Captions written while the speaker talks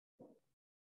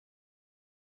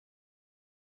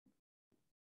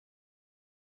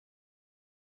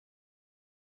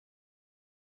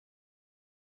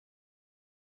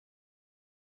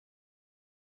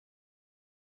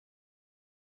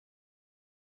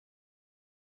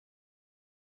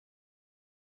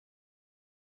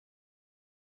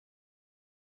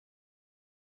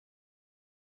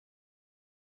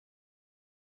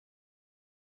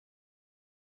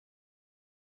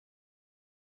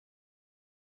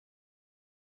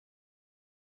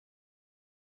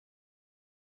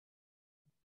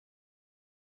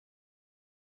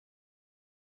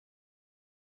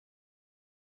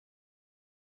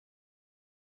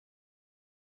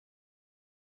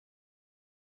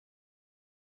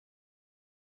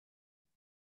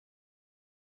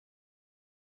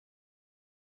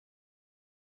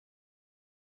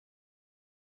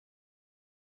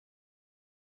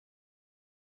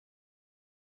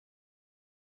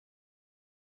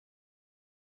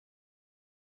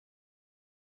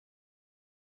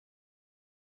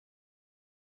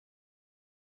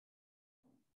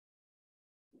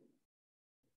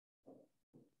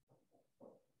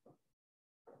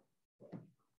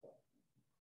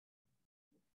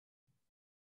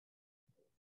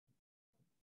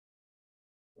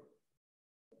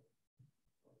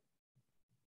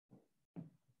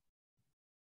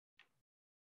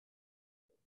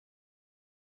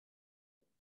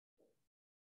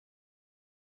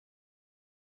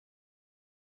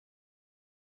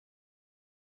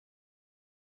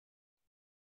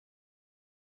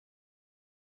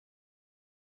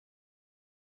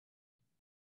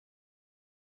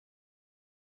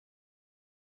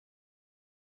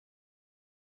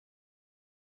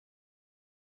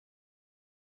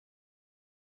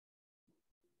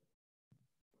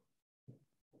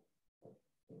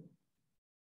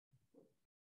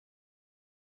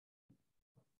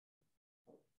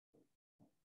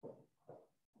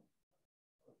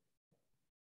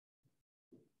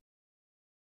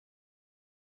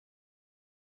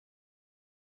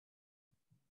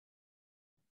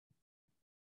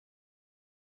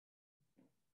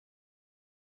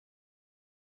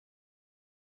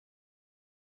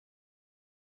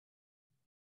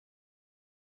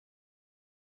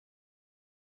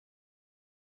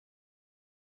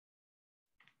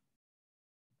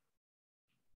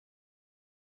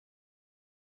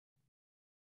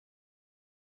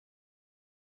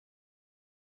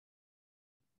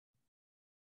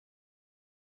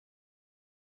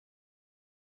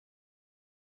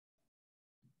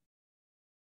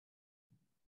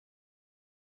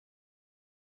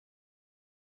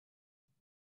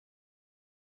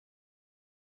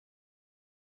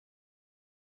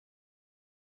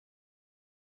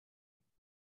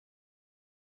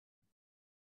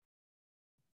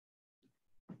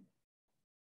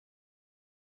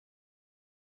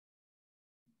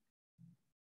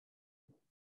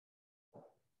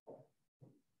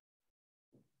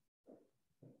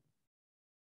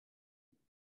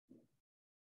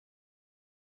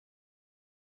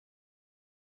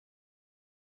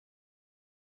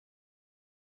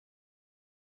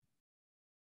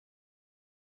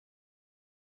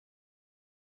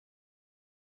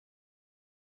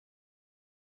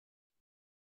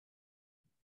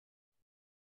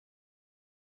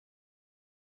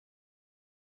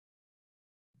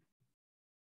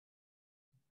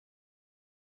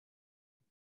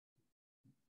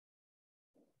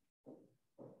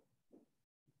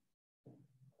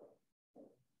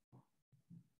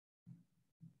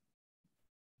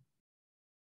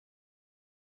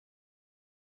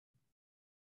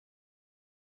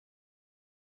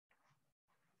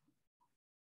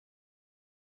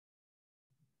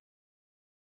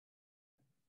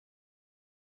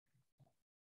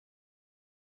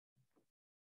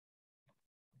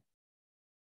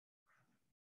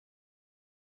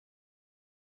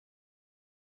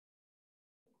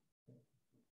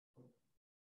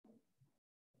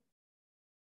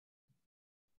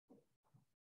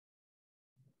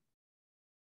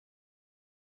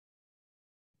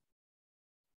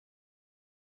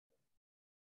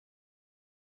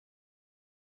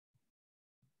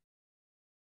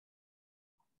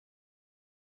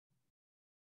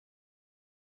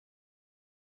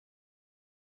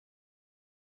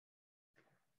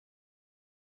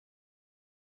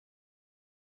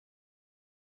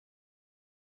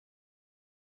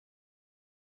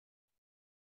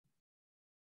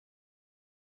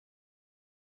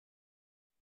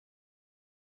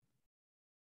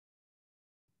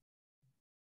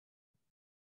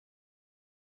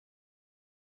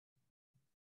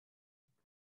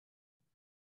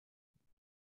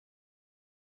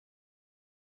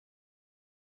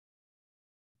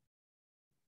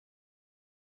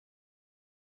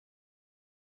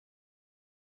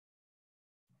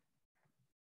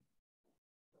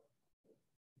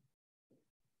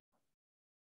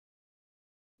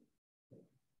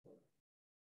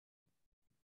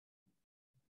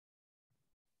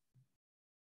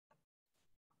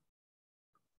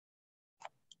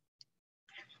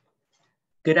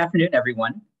Good afternoon,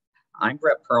 everyone. I'm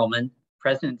Brett Perlman,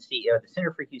 President and CEO of the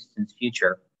Center for Houston's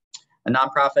Future, a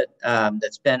nonprofit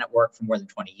that's been at work for more than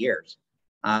 20 years.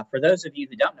 For those of you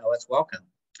who don't know us, welcome.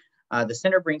 The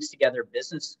center brings together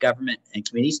business, government, and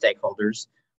community stakeholders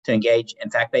to engage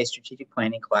in fact-based strategic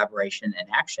planning, collaboration, and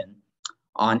action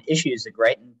on issues of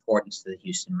great importance to the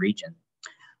Houston region.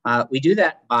 We do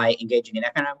that by engaging in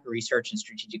economic research and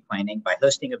strategic planning, by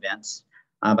hosting events,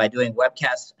 by doing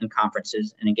webcasts and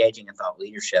conferences, and engaging in thought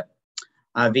leadership.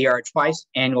 Via our twice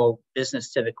annual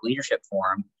Business Civic Leadership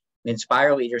Forum, we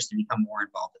inspire leaders to become more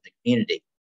involved in the community.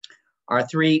 Our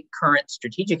three current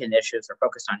strategic initiatives are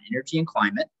focused on energy and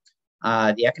climate,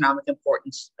 the economic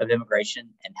importance of immigration,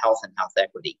 and health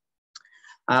equity.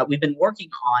 We've been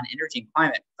working on energy and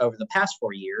climate over the past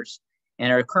 4 years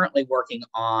and are currently working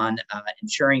on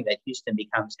ensuring that Houston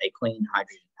becomes a clean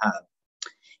hydrogen hub.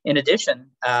 In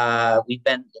addition, we've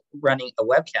been running a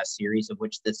webcast series of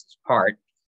which this is part,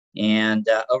 and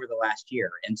over the last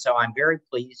year. And so I'm very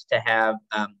pleased to have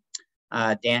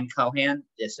Dan Cohan,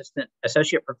 the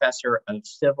Associate Professor of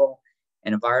Civil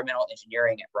and Environmental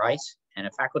Engineering at Rice and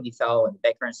a faculty fellow in the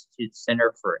Baker Institute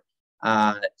Center for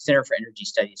Energy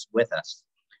Studies with us.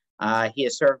 He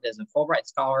has served as a Fulbright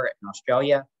Scholar in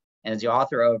Australia and is the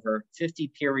author of over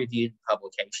 50 peer-reviewed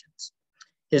publications.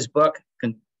 His book,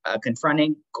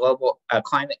 Confronting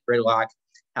Climate Gridlock,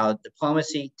 How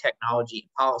Diplomacy, Technology,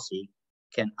 and Policy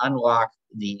Can Unlock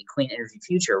the Clean Energy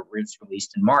Future, was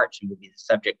released in March and will be the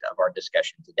subject of our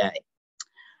discussion today.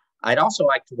 I'd also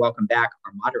like to welcome back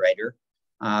our moderator,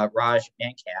 Raj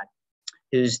Mankad,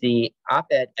 who's the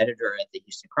op-ed editor at the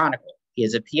Houston Chronicle. He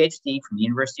is a PhD from the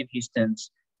University of Houston's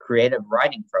Creative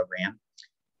Writing Program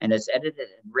and has edited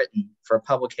and written for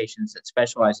publications that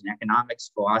specialize in economics,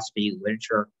 philosophy,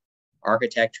 literature,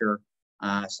 architecture,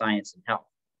 science, and health.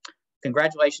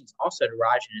 Congratulations also to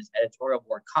Raj and his editorial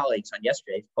board colleagues on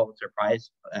yesterday's Pulitzer Prize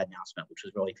announcement, which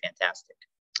was really fantastic.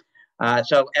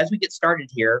 So as we get started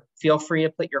here, feel free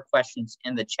to put your questions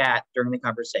in the chat during the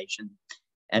conversation,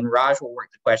 and Raj will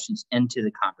work the questions into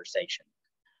the conversation.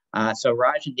 So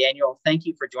Raj and Daniel, thank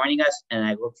you for joining us, and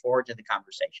I look forward to the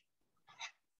conversation.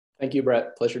 Thank you,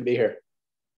 Brett. Pleasure to be here.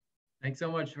 Thanks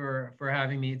so much for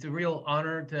having me. It's a real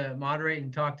honor to moderate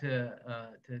and talk to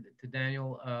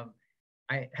Daniel.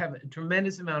 I have a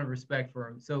tremendous amount of respect for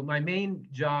him. So my main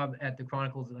job at the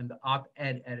Chronicle is I'm the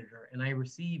op-ed editor, and I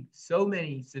receive so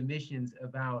many submissions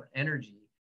about energy,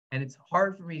 and it's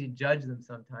hard for me to judge them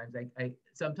sometimes.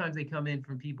 Sometimes they come in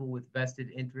from people with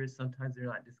vested interests, sometimes they're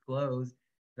not disclosed.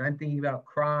 And I'm thinking about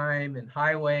crime and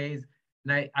highways,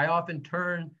 and I often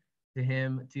turn to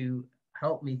him to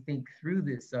help me think through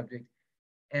this subject.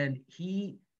 And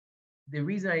the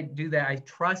reason I do that, I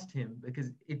trust him,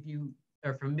 because if you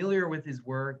are familiar with his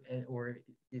work, or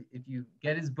if you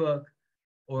get his book,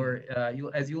 or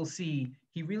as you'll see,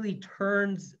 he really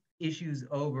turns issues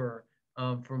over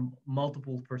from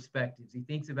multiple perspectives. He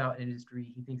thinks about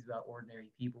industry, he thinks about ordinary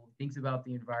people, he thinks about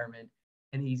the environment,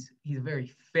 and he's a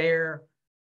very fair,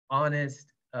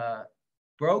 honest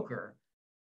broker.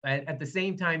 At the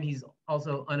same time, he's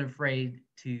also unafraid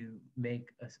to make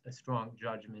a strong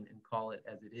judgment and call it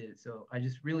as it is. So I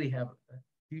just really have a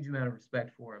huge amount of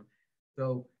respect for him.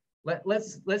 So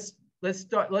let's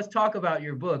talk about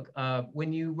your book.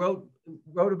 When you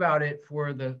wrote about it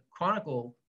for the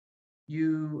Chronicle,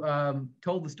 you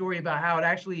told the story about how it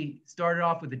actually started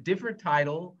off with a different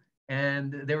title,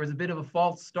 and there was a bit of a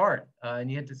false start,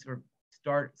 and you had to sort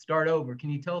of start over.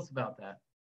 Can you tell us about that?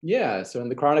 Yeah, so in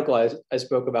the Chronicle, I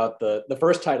spoke about the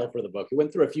first title for the book. We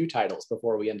went through a few titles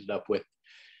before we ended up with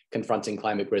Confronting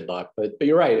Climate Gridlock. But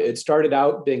you're right, it started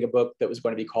out being a book that was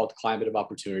going to be called Climate of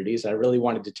Opportunities. I really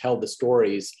wanted to tell the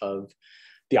stories of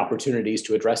the opportunities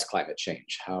to address climate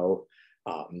change, how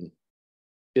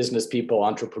business people,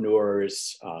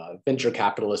 entrepreneurs, venture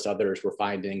capitalists, others were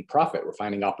finding profit, were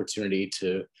finding opportunity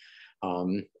to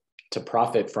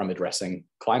profit from addressing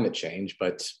climate change,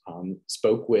 but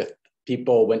spoke with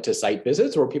people, went to site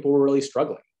visits, or people were really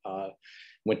struggling.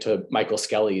 Went to Michael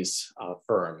Skelly's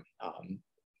firm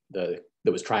that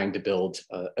was trying to build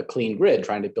a clean grid,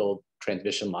 trying to build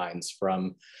transmission lines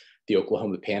from the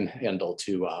Oklahoma Panhandle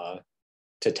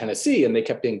to Tennessee, and they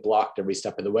kept being blocked every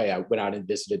step of the way. I went out and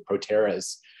visited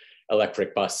Proterra's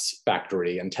electric bus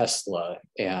factory and Tesla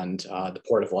and the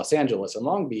Port of Los Angeles and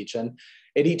Long Beach, and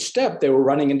at each step they were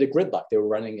running into gridlock. They were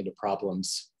running into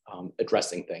problems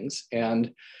addressing things.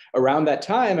 And around that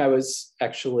time, I was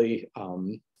actually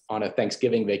on a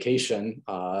Thanksgiving vacation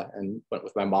and went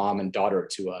with my mom and daughter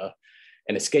to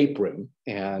an escape room.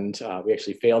 And we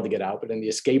actually failed to get out, but in the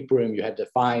escape room, you had to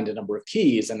find a number of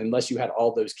keys. And unless you had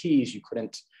all those keys, you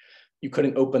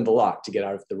couldn't open the lock to get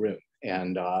out of the room.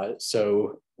 And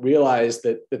so realized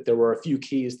that there were a few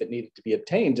keys that needed to be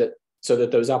obtained so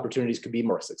that those opportunities could be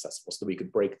more successful, so that we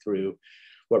could break through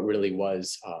what really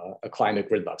was a climate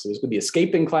gridlock. So it was going to be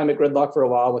escaping climate gridlock for a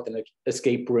while with an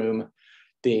escape room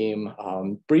theme.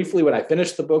 Briefly, when I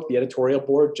finished the book, the editorial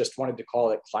board just wanted to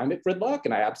call it climate gridlock,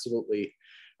 and I absolutely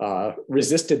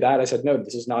resisted that. I said, no,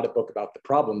 this is not a book about the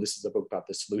problem. This is a book about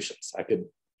the solutions. I could,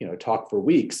 talk for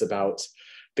weeks about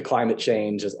the climate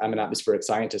change, as I'm an atmospheric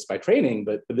scientist by training,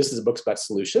 but this is a book about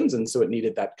solutions. And so it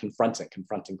needed that confronting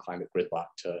climate gridlock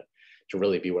to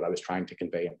really be what I was trying to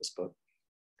convey in this book.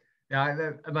 Yeah,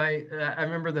 I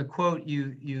remember the quote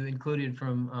you included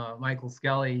from Michael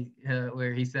Skelly,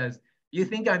 where he says, "You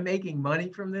think I'm making money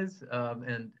from this?"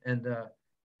 And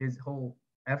his whole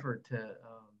effort to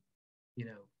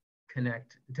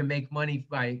make money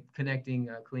by connecting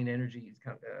clean energy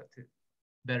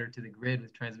better to the grid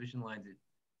with transmission lines.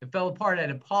 It fell apart at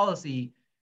a policy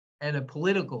and a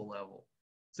political level.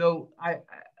 So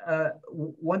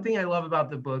one thing I love about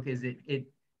the book is at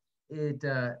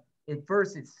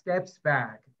first it steps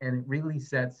back and it really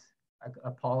sets a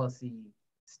policy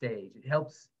stage.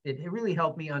 It really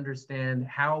helped me understand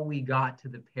how we got to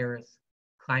the Paris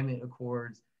Climate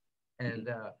Accords and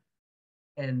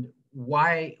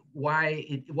why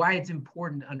it's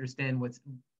important to understand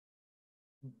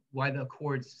why the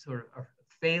accords sort of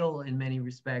fail in many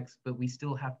respects, but we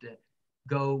still have to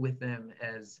go with them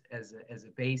as a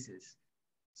basis.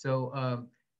 So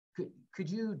could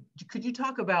you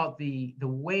talk about the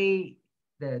way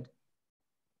that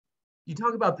you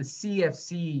talk about the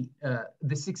CFC,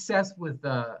 the success with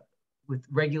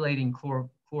regulating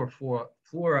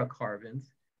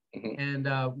fluorocarbons, and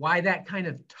why that kind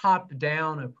of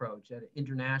top-down approach at an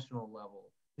international level,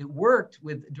 it worked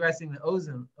with addressing the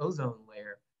ozone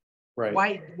layer. Right.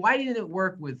 Why didn't it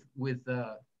work with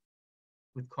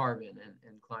carbon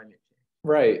and climate change?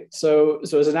 Right. So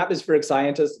as an atmospheric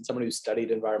scientist and someone who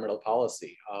studied environmental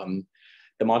policy,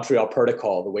 the Montreal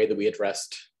Protocol, the way that we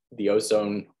addressed the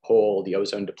ozone hole, the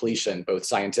ozone depletion, both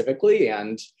scientifically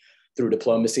and through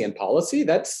diplomacy and policy,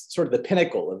 that's sort of the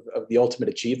pinnacle of the ultimate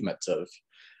achievements of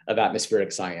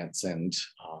atmospheric science and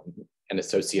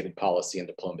associated policy and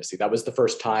diplomacy. That was the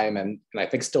first time, and I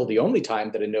think still the only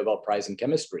time, that a Nobel Prize in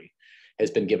chemistry has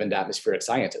been given to atmospheric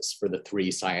scientists, for the 3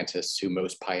 scientists who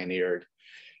most pioneered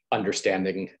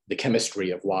understanding the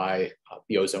chemistry of why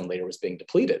the ozone layer was being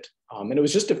depleted. And it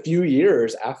was just a few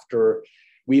years after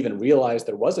we even realized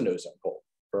there was an ozone hole.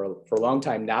 For a long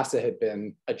time, NASA had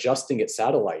been adjusting its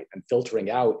satellite and filtering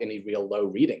out any real low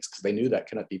readings because they knew that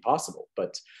couldn't be possible.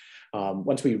 But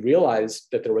once we realized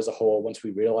that there was a hole, once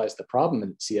we realized the problem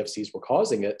and CFCs were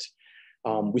causing it,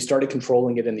 we started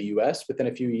controlling it in the US within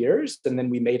a few years. And then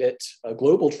we made it a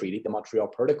global treaty, the Montreal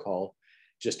Protocol,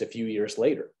 just a few years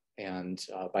later. And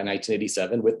by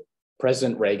 1987, with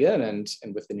President Reagan and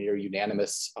with the near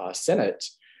unanimous Senate,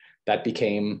 that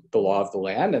became the law of the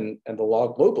land and the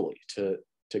law globally to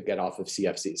get off of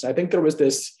CFCs. And I think there was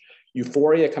this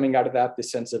euphoria coming out of that,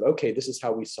 this sense of, okay, this is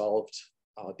how we solved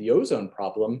the ozone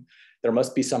problem. There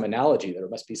must be some analogy, there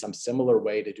must be some similar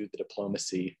way to do the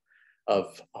diplomacy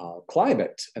of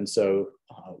climate. And so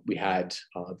we had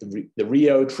the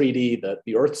Rio Treaty,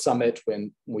 the Earth Summit,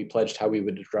 when we pledged how we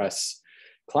would address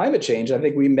climate change. I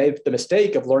think we made the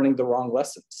mistake of learning the wrong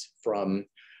lessons from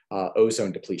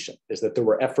ozone depletion, is that there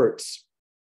were efforts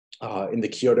in the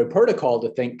Kyoto Protocol to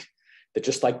think that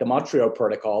just like the Montreal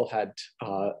Protocol had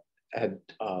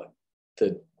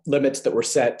the limits that were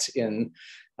set in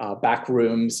back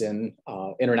rooms in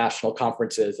international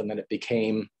conferences, and then it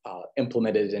became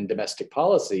implemented in domestic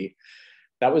policy.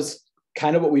 That was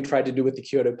kind of what we tried to do with the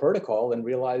Kyoto Protocol, and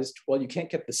realized, well, you can't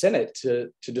get the Senate to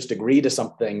just agree to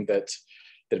something that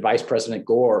Vice President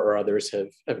Gore or others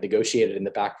have negotiated in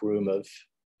the back room of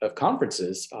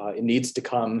conferences. It needs to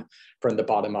come from the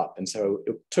bottom up. And so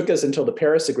it took us until the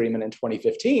Paris Agreement in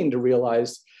 2015 to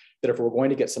realize that if we're going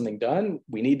to get something done,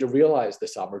 we need to realize the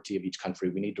sovereignty of each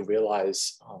country. We need to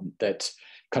realize that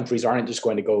countries aren't just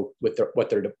going to go with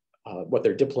what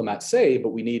their diplomats say, but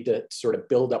we need to sort of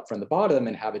build up from the bottom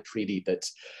and have a treaty that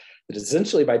is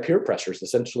essentially by peer pressures,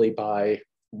 essentially by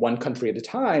one country at a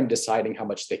time deciding how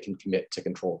much they can commit to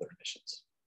control their emissions.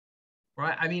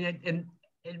 Right. I mean,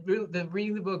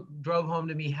 reading the book drove home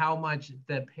to me how much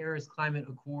the Paris Climate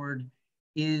Accord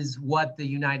is what the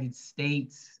United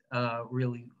States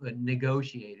really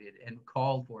negotiated and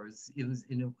called for. It was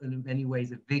in many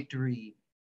ways a victory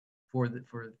for the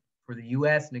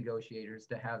U.S. negotiators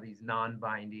to have these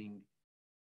non-binding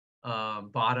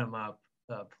bottom-up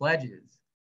pledges,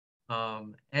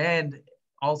 and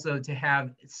also to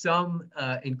have some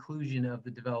inclusion of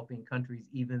the developing countries,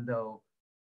 even though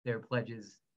their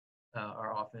pledges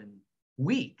are often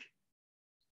weak.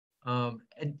 And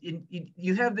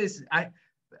you have this. I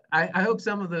hope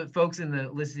some of the folks in the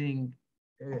listening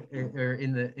or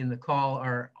in the call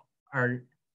are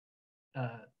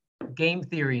game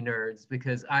theory nerds,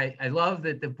 because I love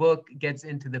that the book gets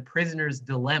into the prisoner's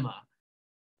dilemma,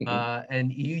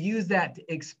 and you use that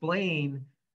to explain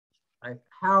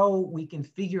how we can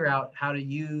figure out how to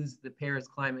use the Paris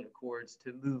Climate Accords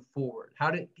to move forward, how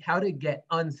to get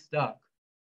unstuck,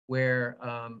 where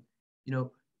you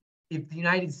know, if the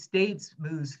United States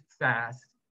moves fast,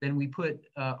 then we put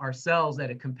ourselves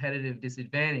at a competitive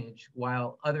disadvantage,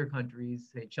 while other countries,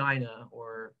 say China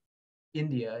or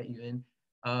India even,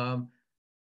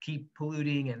 keep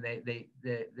polluting, and they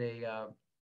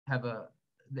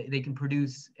can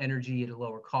produce energy at a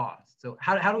lower cost. So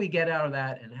how do we get out of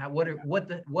that, and what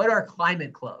are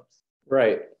climate clubs?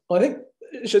 Right. Well, I think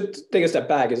it should take a step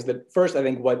back. Is that first? I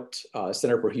think what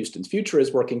Center for Houston's Future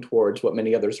is working towards, what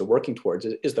many others are working towards,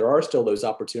 is there are still those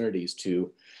opportunities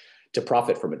to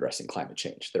profit from addressing climate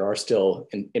change. There are still,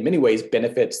 in many ways,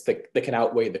 benefits that can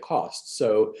outweigh the costs.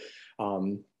 So,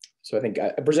 so I think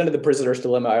I presented the prisoner's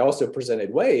dilemma. I also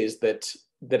presented ways that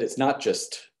it's not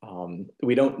just,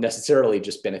 we don't necessarily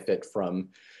just benefit from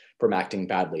acting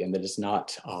badly, and that it's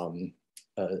not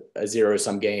a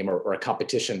zero-sum game or a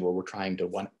competition where we're trying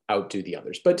to outdo the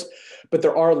others. But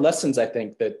there are lessons, I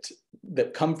think,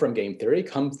 that come from game theory,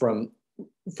 come from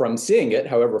seeing it,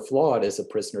 however flawed, as a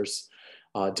prisoner's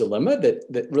dilemma,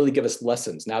 that really give us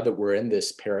lessons. Now that we're in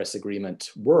this Paris Agreement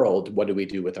world, what do we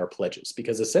do with our pledges?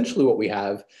 Because essentially what we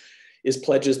have is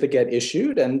pledges that get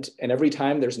issued, and every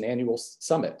time there's an annual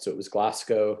summit. So it was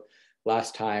Glasgow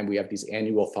last time. We have these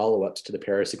annual follow-ups to the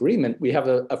Paris Agreement. We have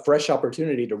a fresh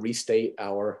opportunity to restate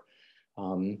our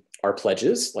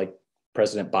pledges. Like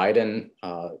President Biden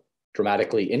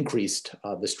dramatically increased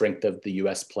the strength of the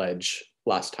US pledge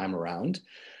last time around.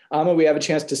 And we have a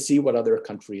chance to see what other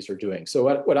countries are doing.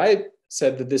 So what I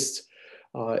said that this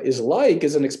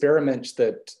is an experiment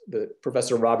that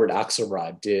Professor Robert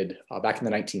Axelrod did back in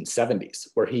the 1970s,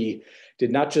 where he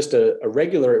did not just a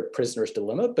regular prisoner's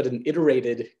dilemma, but an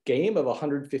iterated game of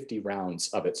 150 rounds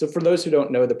of it. So for those who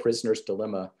don't know the prisoner's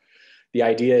dilemma, the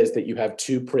idea is that you have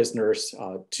two prisoners,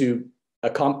 two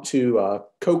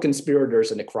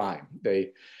co-conspirators in a crime.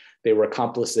 They were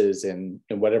accomplices in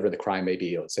whatever the crime may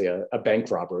be, let's say a bank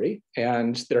robbery,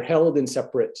 and they're held in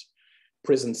separate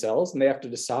prison cells, and they have to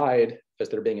decide, as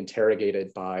they're being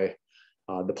interrogated by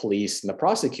the police and the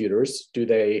prosecutors, do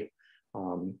they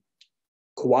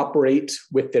cooperate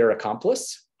with their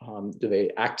accomplice? Do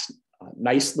they act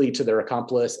nicely to their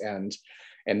accomplice and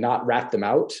not rat them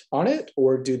out on it,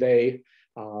 or do they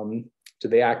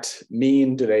act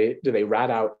mean? Do they rat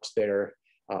out their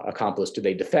accomplice? Do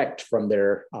they defect from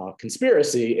their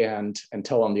conspiracy and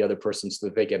tell on the other person so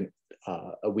that they get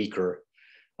a weaker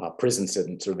prison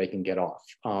sentence, or they can get off?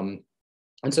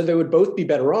 And so they would both be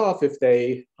better off if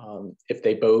they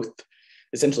both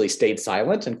essentially stayed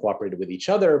silent and cooperated with each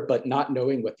other, but not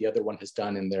knowing what the other one has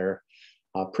done in their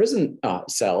prison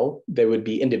cell. They would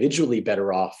be individually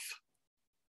better off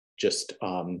just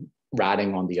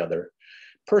ratting on the other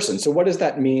person. So what does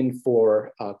that mean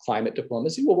for climate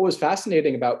diplomacy? Well, what was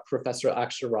fascinating about Professor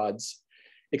Axelrod's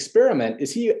experiment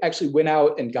is he actually went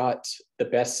out and got the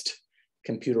best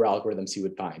computer algorithms he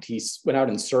would find. He went out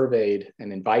and surveyed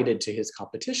and invited to his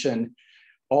competition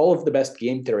all of the best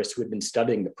game theorists who had been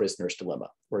studying the prisoner's dilemma,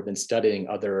 or had been studying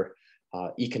other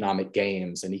economic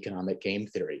games and economic game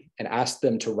theory, and asked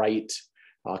them to write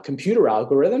computer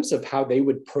algorithms of how they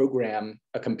would program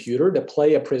a computer to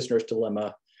play a prisoner's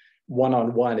dilemma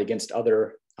one-on-one against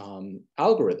other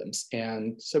algorithms.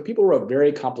 And so people wrote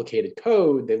very complicated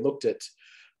code. They looked at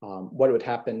what would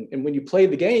happen. And when you play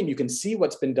the game, you can see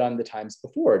what's been done the times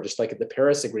before. Just like at the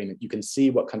Paris Agreement, you can see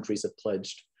what countries have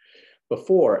pledged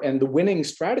before. And the winning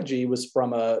strategy was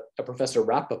from a Professor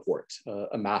Rappaport,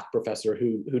 a math professor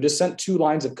who just sent 2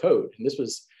 lines of code. And this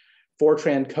was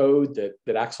Fortran code that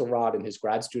Axelrod and his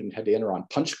grad student had to enter on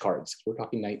punch cards. We're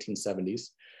talking 1970s.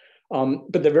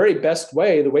 But the very best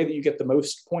way, the way that you get the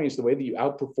most points, the way that you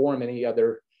outperform any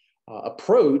other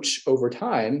approach over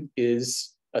time,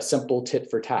 is a simple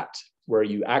tit for tat, where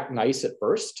you act nice at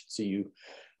first. So you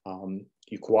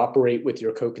cooperate with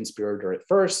your co-conspirator at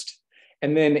first,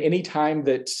 and then any time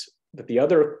that the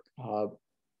other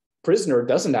prisoner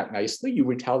doesn't act nicely, you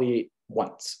retaliate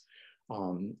once,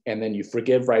 and then you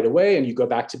forgive right away, and you go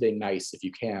back to being nice if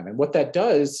you can. And what that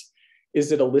does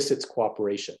is it elicits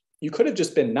cooperation. You could have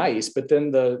just been nice, but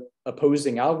then the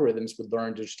opposing algorithms would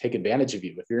learn to just take advantage of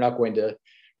you. If you're not going to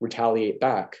retaliate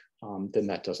back, then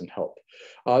that doesn't help.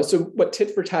 So what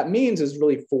tit for tat means is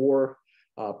really 4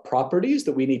 properties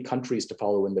that we need countries to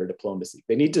follow in their diplomacy.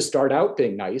 They need to start out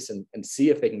being nice and see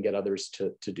if they can get others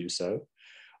to do so.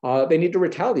 They need to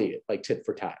retaliate, like tit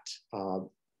for tat,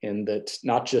 in that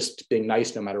not just being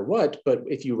nice no matter what, but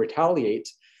if you retaliate,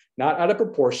 not out of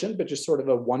proportion, but just sort of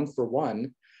a one for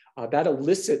one, that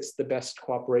elicits the best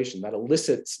cooperation, that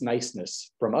elicits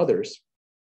niceness from others.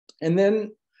 And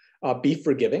then be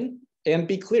forgiving and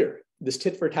be clear. This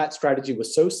tit for tat strategy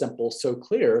was so simple, so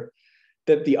clear,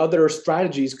 that the other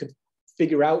strategies could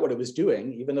figure out what it was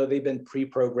doing, even though they've been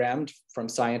pre-programmed from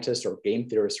scientists or game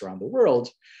theorists around the world.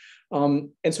 And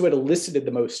so it elicited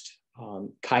the most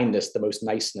kindness, the most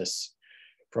niceness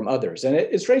from others. And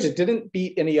it's strange, it didn't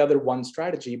beat any other one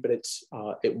strategy, but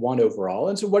it won overall.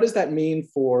 And so what does that mean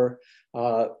for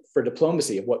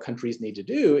diplomacy of what countries need to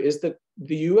do is that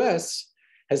the US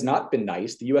has not been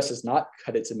nice. The US has not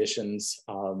cut its emissions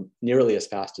nearly as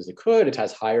fast as it could. It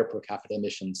has higher per capita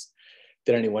emissions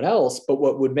than anyone else. But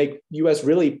what would make US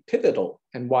really pivotal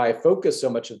and why I focus so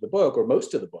much of the book or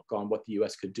most of the book on what the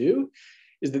US could do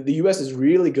is that the US is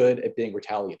really good at being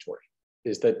retaliatory,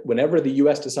 is that whenever the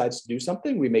US decides to do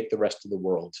something, we make the rest of the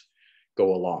world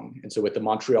go along. And so with the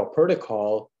Montreal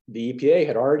Protocol, the EPA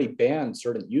had already banned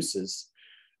certain uses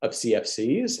of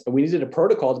CFCs, and we needed a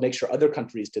protocol to make sure other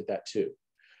countries did that too.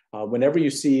 Whenever you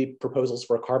see proposals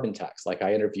for a carbon tax, like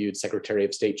I interviewed Secretary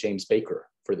of State James Baker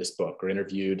for this book, or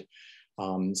interviewed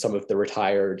some of the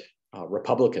retired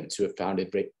Republicans who have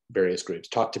founded various groups,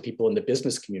 talked to people in the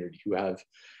business community who have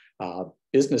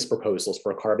business proposals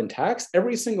for a carbon tax,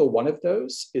 every single one of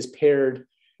those is paired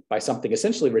by something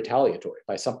essentially retaliatory,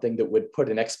 by something that would put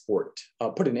an import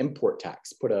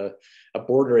tax, put a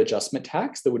border adjustment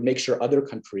tax that would make sure other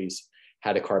countries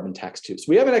had a carbon tax too. So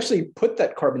we haven't actually put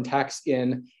that carbon tax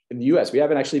in the US. We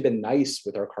haven't actually been nice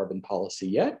with our carbon policy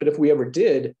yet, but if we ever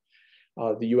did,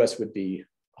 the US would be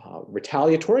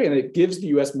retaliatory, and it gives the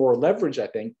US more leverage, I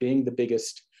think, being the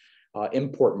biggest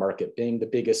import market, being the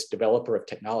biggest developer of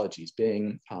technologies,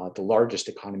 being the largest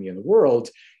economy in the world,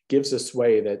 gives us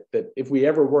sway that if we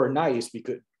ever were nice, we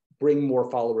could bring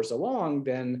more followers along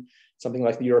than something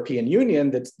like the European Union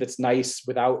that's nice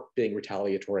without being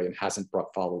retaliatory and hasn't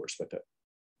brought followers with it.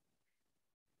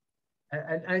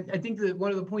 I think that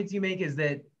one of the points you make is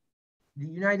that the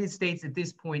United States at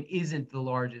this point isn't the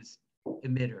largest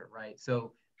emitter, right?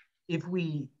 So if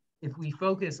we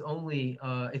focus only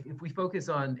if we focus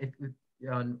on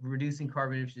reducing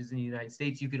carbon emissions in the United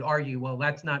States, you could argue, well,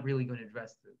 that's not really going to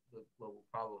address the global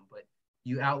problem. But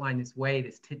you outline this way,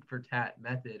 this tit for tat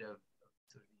method of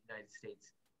sort of the United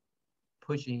States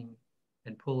pushing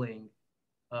and pulling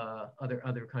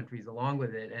other countries along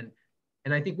with it.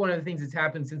 And I think one of the things that's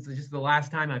happened since just the last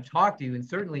time I've talked to you, and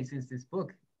certainly since this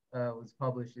book was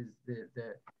published, is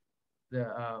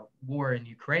the war in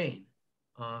Ukraine.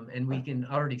 And we can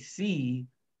already see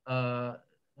sort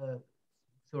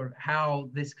of how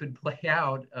this could play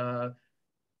out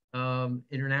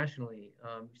internationally.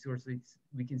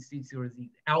 We can see sort of the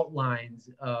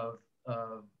outlines of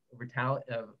a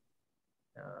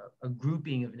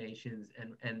grouping of nations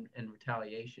and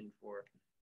retaliation for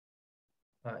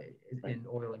in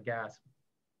oil and gas.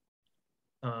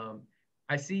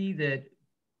 I see that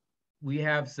we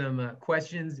have some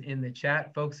questions in the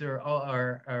chat. Folks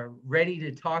are ready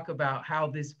to talk about how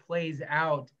this plays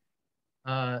out,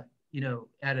 at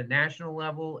a national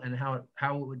level, and how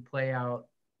it would play out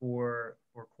for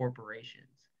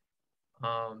corporations.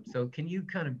 So can you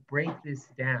kind of break this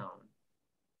down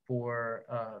for,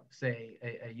 say,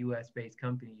 a US-based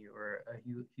company or a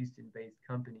Houston-based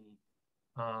company?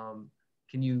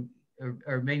 Can you,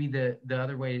 or maybe the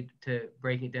other way to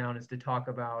break it down is to talk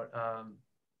about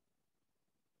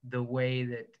the way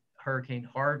that Hurricane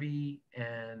Harvey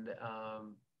and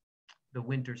the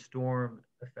winter storm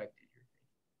affected your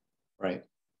thing. Right.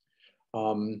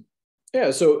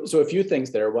 Yeah, so a few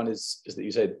things there. One is that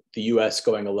you said the US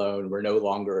going alone, we're no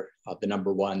longer the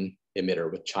 #1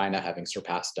 emitter, with China having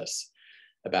surpassed us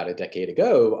about a decade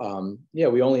ago.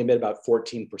 We only emit about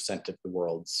 14% of the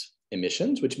world's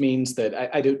emissions, which means that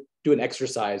I do an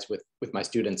exercise with my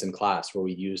students in class where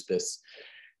we use this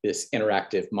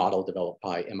interactive model developed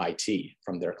by MIT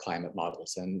from their climate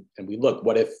models. And we look,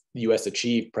 what if the US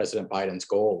achieved President Biden's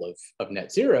goal of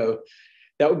net zero?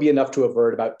 That would be enough to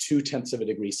avert about 0.2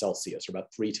 degrees Celsius, or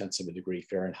about 0.3 degrees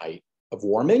Fahrenheit of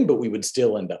warming, but we would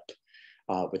still end up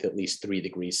with at least 3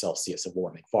 degrees Celsius of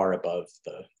warming, far above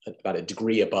about a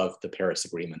degree above the Paris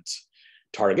Agreement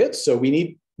targets. So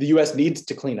the US needs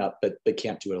to clean up, but they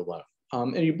can't do it alone.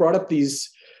 And you brought up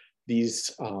these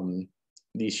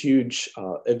huge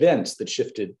events that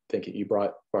shifted thinking. You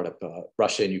brought up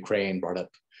Russia and Ukraine, brought up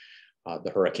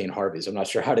the Hurricane Harveys. I'm not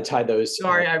sure how to tie those.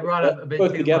 Sorry, I brought up a bit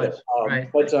both too together. much. Right.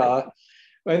 But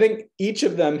I think each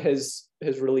of them has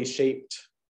really shaped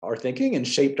our thinking and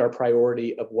shaped our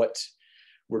priority of what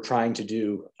we're trying to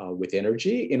do with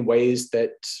energy in ways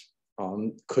that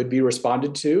could be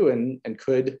responded to and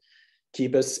could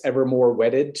keep us ever more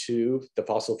wedded to the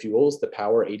fossil fuels that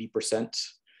power 80%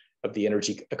 of the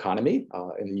energy economy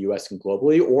in the US and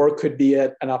globally, or could be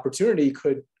an opportunity,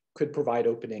 could provide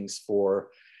openings for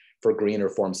greener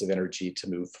forms of energy to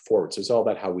move forward. So it's all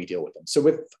about how we deal with them. So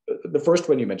with the first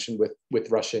one you mentioned,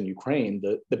 with Russia and Ukraine,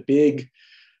 the big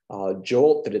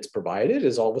jolt that it's provided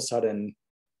is all of a sudden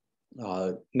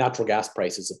natural gas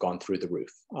prices have gone through the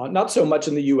roof. Not so much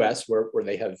in the US where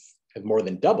they have more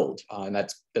than doubled, and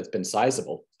that's been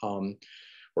sizable,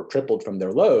 or tripled from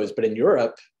their lows. But in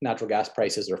Europe, natural gas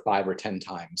prices are 5 or 10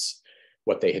 times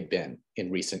what they had been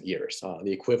in recent years,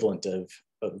 the equivalent of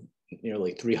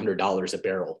nearly $300 a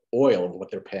barrel oil of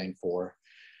what they're paying for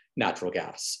natural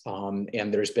gas.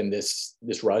 And there's been this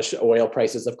rush. Oil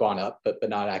prices have gone up, but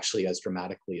not actually as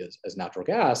dramatically as natural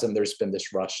gas. And there's been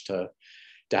this rush to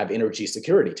have energy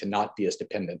security, to not be as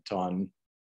dependent on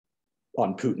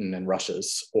Putin and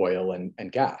Russia's oil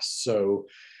and gas. So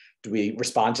do we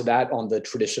respond to that on the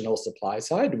traditional supply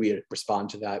side? Do we respond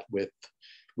to that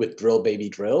with drill baby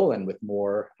drill and with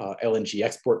more LNG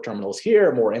export terminals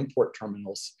here, more import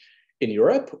terminals in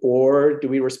Europe? Or do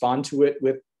we respond to it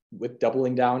with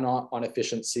doubling down on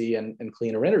efficiency and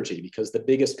cleaner energy? Because the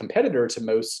biggest competitor to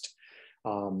most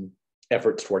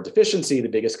efforts towards efficiency, the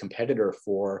biggest competitor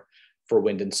for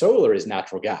wind and solar is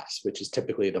natural gas, which is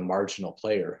typically the marginal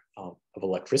player of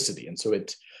electricity. And so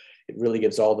it really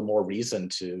gives all the more reason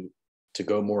to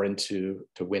go more into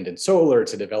wind and solar,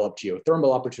 to develop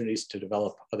geothermal opportunities, to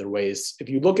develop other ways. If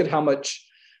you look at how much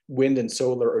wind and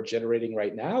solar are generating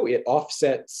right now, it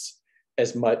offsets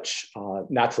as much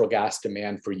natural gas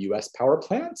demand for US power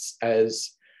plants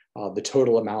as the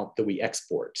total amount that we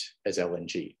export as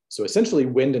LNG. So essentially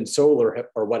wind and solar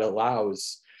are what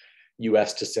allows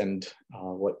US to send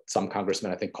what some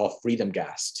congressmen I think call freedom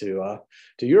gas to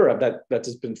Europe that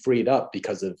has been freed up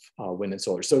because of wind and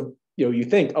solar. So you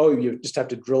think, oh, you just have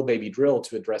to drill baby drill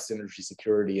to address energy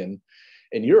security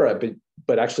in Europe,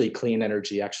 but actually clean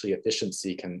energy, actually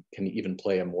efficiency can even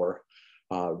play a more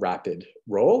rapid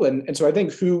role. And so I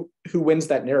think who wins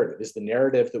that narrative? Is the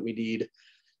narrative that we need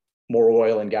more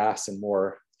oil and gas and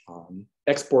more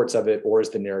exports of it, or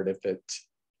is the narrative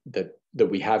that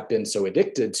we have been so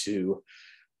addicted to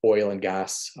oil and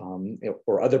gas,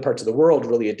 or other parts of the world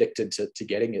really addicted to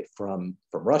getting it from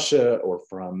Russia or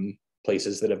from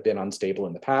places that have been unstable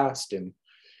in the past in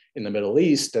the Middle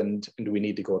East, and do we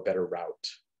need to go a better route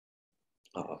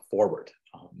forward?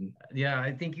 Yeah,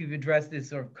 I think you've addressed this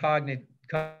sort of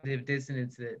cognitive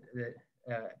dissonance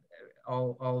that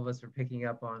all of us are picking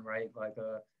up on, right? Like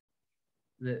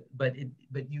but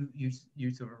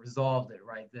you sort of resolved it,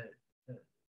 right?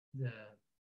 The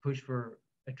push for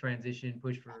a transition,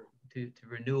 push to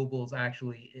renewables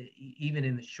actually, even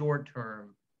in the short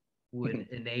term, would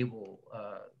enable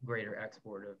greater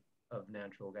export of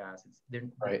natural gas.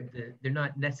 They're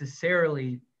not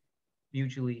necessarily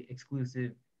mutually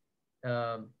exclusive,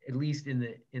 at least in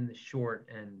the short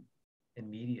and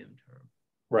medium term.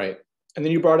 Right. And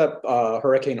then you brought up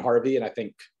Hurricane Harvey, and I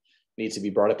think needs to be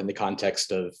brought up in the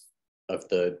context of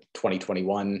the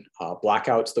 2021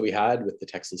 blackouts that we had with the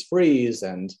Texas freeze,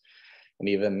 and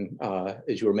even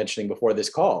as you were mentioning before this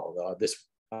call,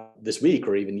 this week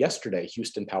or even yesterday,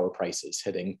 Houston power prices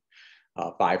hitting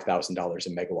 $5,000 a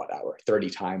megawatt hour, 30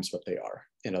 times what they are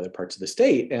in other parts of the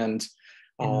state. And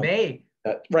in May.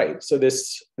 Right. So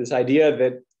this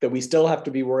idea that we still have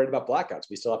to be worried about blackouts,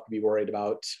 we still have to be worried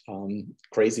about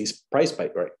crazy price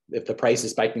spike. Right. If the price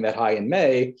is spiking that high in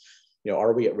May,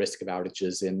 are we at risk of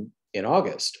outages in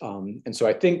August? And so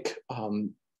I think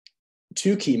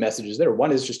two key messages there.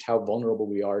 One is just how vulnerable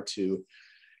we are to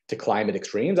climate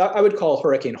extremes. I would call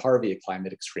Hurricane Harvey a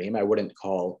climate extreme. I wouldn't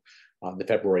call the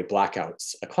February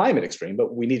blackouts a climate extreme,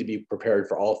 but we need to be prepared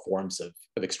for all forms of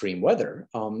extreme weather.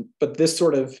 But this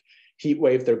sort of heat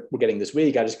wave that we're getting this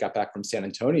week, I just got back from San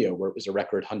Antonio where it was a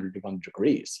record 101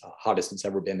 degrees, hottest it's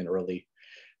ever been in early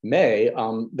May.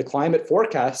 The climate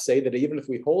forecasts say that even if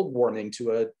we hold warming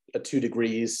to a 2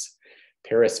 degrees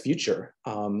Paris future,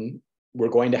 we're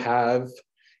going to have,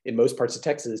 in most parts of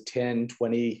Texas, 10,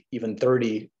 20, even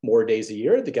 30 more days a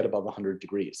year that get above 100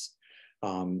 degrees.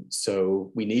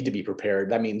 So we need to be prepared.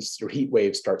 That means your heat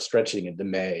waves start stretching into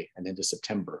May and into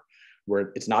September,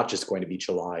 where it's not just going to be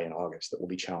July and August that will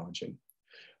be challenging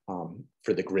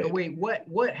for the grid. So wait,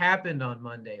 what happened on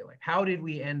Monday? Like, how did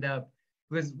we end up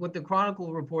Because what the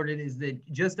Chronicle reported is that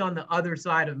just on the other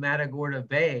side of Matagorda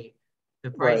Bay,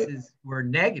 the prices were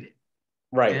negative.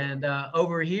 Right. And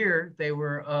over here, they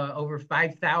were over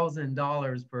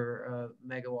 $5,000 per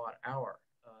megawatt hour.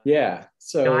 Yeah.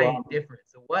 So giant difference.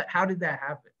 So how did that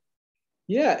happen?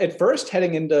 Yeah, at first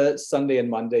heading into Sunday and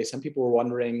Monday, some people were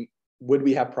wondering, would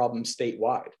we have problems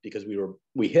statewide? Because we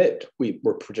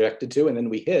were projected to, and then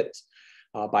we hit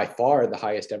by far the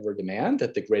highest ever demand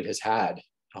that the grid has had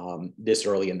this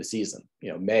early in the season,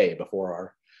 May before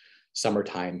our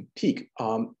summertime peak.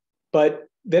 But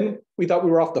then we thought we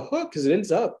were off the hook because it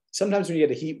ends up, sometimes when you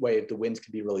get a heat wave, the winds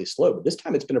can be really slow. But this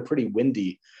time it's been a pretty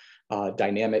windy,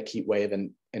 dynamic heat wave.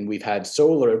 And we've had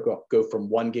solar go from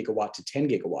 1 gigawatt to 10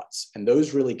 gigawatts. And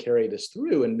those really carried us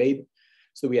through and made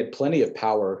so we had plenty of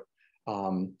power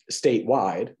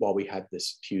statewide while we had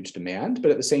this huge demand.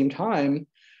 But at the same time,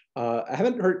 I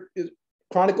haven't heard,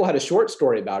 Chronicle had a short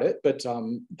story about it, but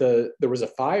there was a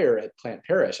fire at Plant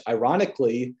Parish.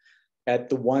 Ironically, at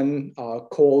the one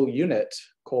coal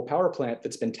power plant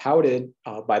that's been touted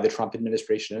by the Trump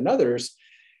administration and others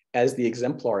as the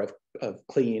exemplar of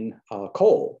clean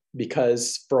coal,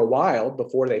 because for a while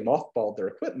before they mothballed their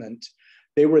equipment,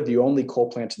 they were the only coal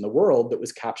plant in the world that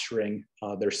was capturing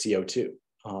their CO2.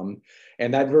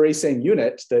 And that very same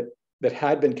unit that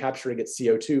had been capturing its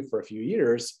CO2 for a few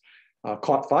years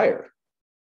caught fire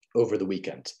over the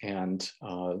weekend. And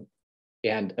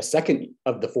a second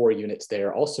of the 4 units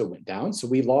there also went down. So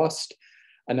we lost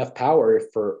enough power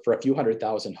for a few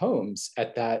 100,000 homes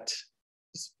at that,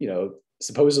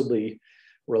 supposedly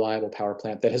reliable power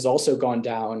plant that has also gone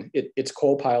down. Its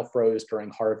coal pile froze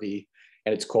during Harvey,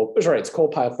 and its coal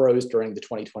pile froze during the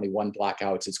 2021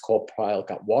 blackouts. Its coal pile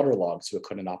got waterlogged, so it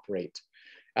couldn't operate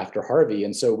after Harvey.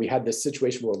 And so we had this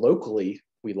situation where locally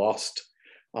we lost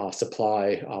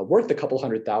supply worth a couple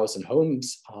 100,000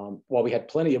 homes, while we had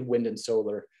plenty of wind and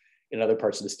solar in other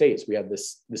parts of the states. We had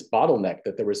this bottleneck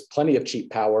that there was plenty of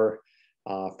cheap power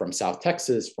from South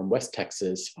Texas, from West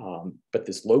Texas, but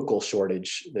this local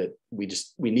shortage that we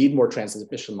need more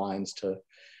transmission lines to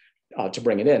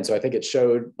bring it in. So I think it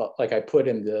showed, like I put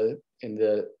in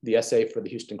the essay for the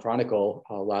Houston Chronicle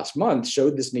last month,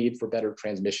 showed this need for better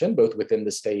transmission, both within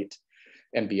the state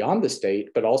and beyond the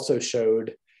state, but also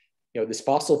showed this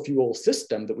fossil fuel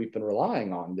system that we've been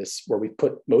relying on, this where we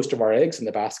put most of our eggs in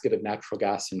the basket of natural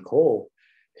gas and coal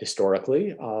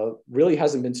historically, really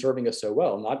hasn't been serving us so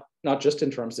well, not just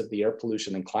in terms of the air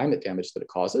pollution and climate damage that it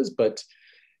causes, but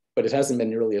it hasn't been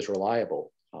nearly as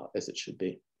reliable as it should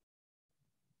be.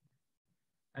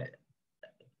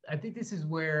 I think this is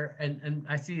where, and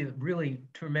I see a really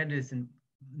tremendous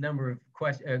number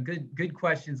of good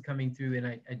questions coming through, and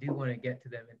I do want to get to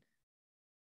them.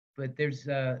 But there's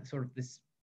sort of this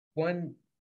one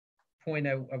point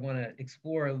I want to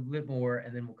explore a little more,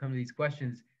 and then we'll come to these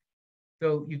questions.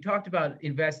 So you talked about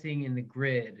investing in the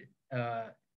grid.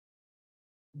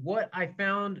 What I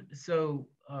found so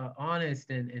honest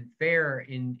and fair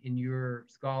in your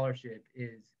scholarship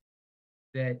is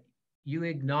that you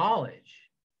acknowledge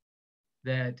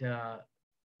that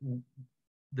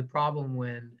the problem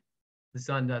when the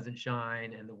sun doesn't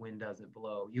shine and the wind doesn't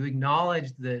blow. You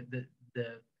acknowledge the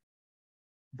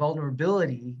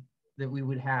vulnerability that we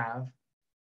would have.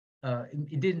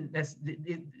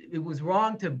 It was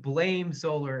wrong to blame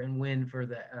solar and wind for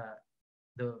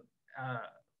the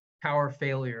power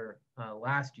failure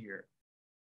last year.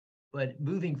 But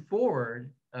moving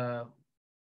forward,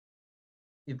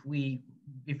 if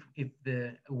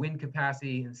the wind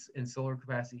capacity and solar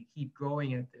capacity keep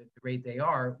growing at the rate they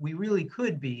are, we really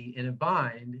could be in a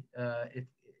bind if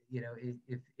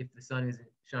the sun isn't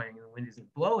shining and the wind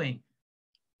isn't blowing.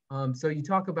 So you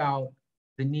talk about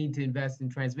the need to invest in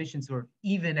transmission, sort of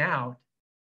even out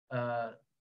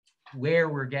where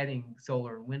we're getting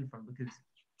solar and wind from, because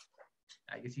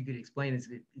I guess you could explain is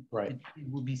it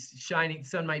will be shining,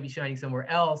 sun might be shining somewhere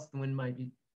else, the wind might be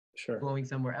blowing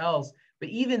somewhere else. But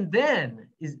even then,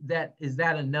 is that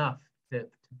enough to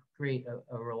create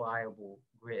a reliable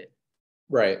grid?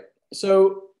 Right.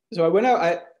 So I went out,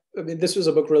 I mean, this was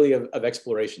a book really of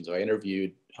exploration. So I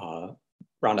interviewed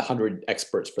around 100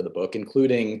 experts for the book,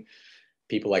 including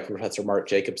people like Professor Mark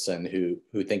Jacobson,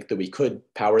 who think that we could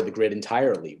power the grid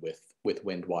entirely with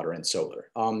wind, water, and solar.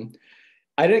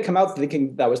 I didn't come out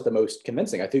thinking that was the most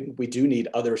convincing. I think we do need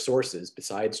other sources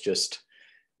besides just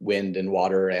wind and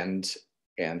water and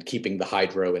keeping the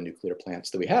hydro and nuclear plants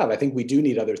that we have. I think we do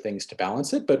need other things to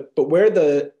balance it. But where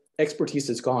the expertise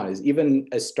has gone is even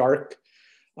as stark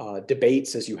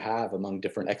debates as you have among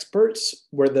different experts,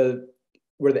 where the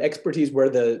expertise, where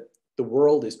the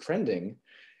world is trending,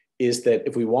 is that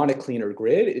if we want a cleaner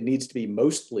grid, it needs to be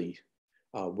mostly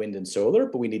wind and solar,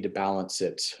 but we need to balance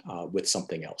it with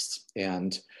something else.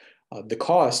 And the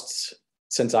costs,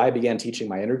 since I began teaching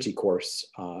my energy course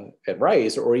at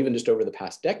Rice, or even just over the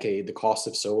past decade, the costs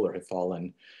of solar have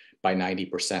fallen by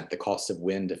 90%. The costs of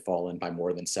wind have fallen by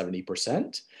more than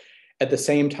 70%. At the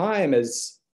same time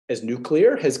as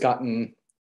nuclear has gotten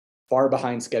far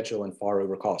behind schedule and far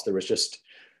over cost. There was just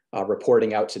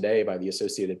reporting out today by the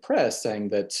Associated Press saying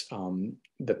that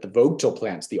that the Vogtle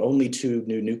plants, the only two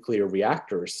new nuclear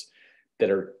reactors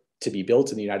that are to be built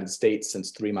in the United States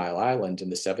since 3 Mile Island in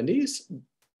the 70s,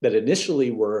 that initially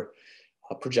were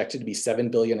projected to be $7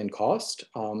 billion in cost.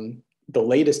 The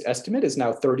latest estimate is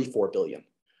now $34 billion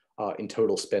in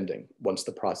total spending once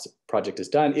the project is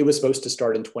done. It was supposed to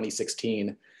start in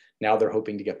 2016. Now they're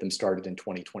hoping to get them started in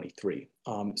 2023.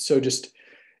 So just,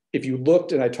 if you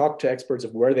looked, and I talked to experts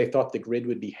of where they thought the grid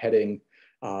would be heading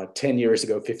 10 years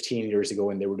ago, 15 years ago,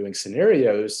 when they were doing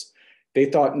scenarios, they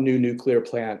thought new nuclear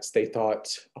plants, they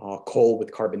thought coal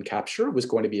with carbon capture was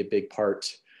going to be a big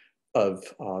part of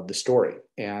the story.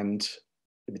 And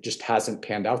it just hasn't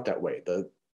panned out that way.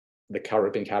 The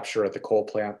carbon capture at the coal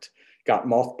plant got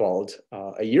mothballed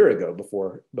a year ago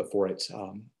before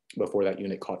that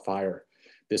unit caught fire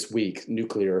this week.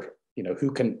 Nuclear,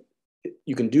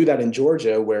 you can do that in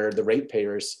Georgia, where the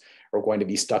ratepayers are going to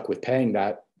be stuck with paying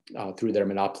that through their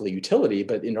monopoly utility.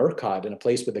 But in ERCOT, in a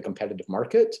place with a competitive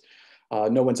market,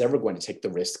 no one's ever going to take the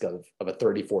risk of a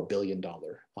 $34 billion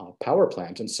power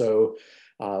plant. And so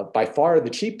by far the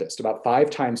cheapest, about 5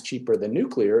 times cheaper than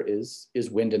nuclear, is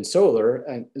wind and solar.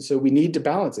 And so we need to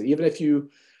balance it. Even if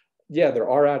there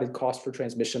are added costs for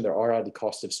transmission, there are added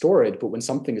costs of storage, but when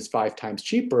something is 5 times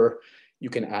cheaper, you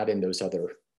can add in those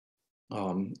other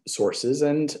sources.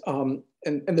 And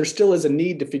there still is a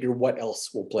need to figure what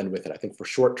else will blend with it. I think for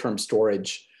short-term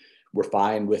storage, we're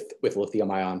fine with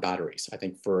lithium-ion batteries. I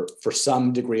think for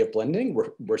some degree of blending,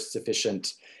 we're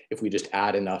sufficient if we just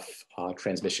add enough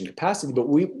transmission capacity, but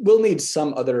we will need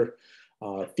some other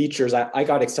features. I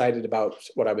got excited about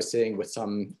what I was seeing with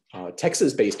some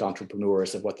Texas-based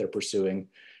entrepreneurs of what they're pursuing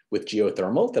with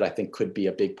geothermal that I think could be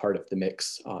a big part of the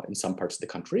mix in some parts of the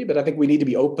country. But I think we need to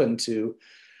be open to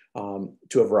a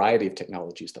variety of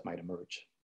technologies that might emerge.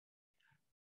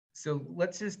 So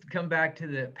let's just come back to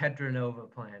the Petronova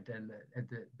plant and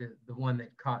the one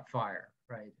that caught fire,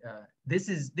 right? This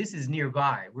is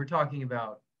nearby. We're talking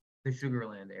about the Sugar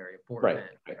Land area, Fort Bend,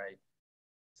 right?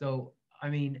 So I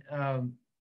mean,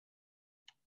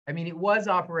 it was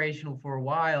operational for a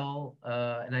while,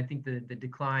 and I think the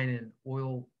decline in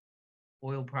oil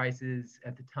prices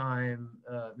at the time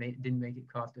didn't make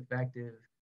it cost effective.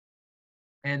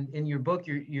 And in your book,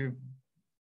 you're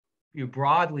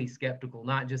broadly skeptical,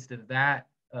 not just of that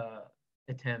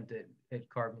attempt at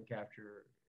carbon capture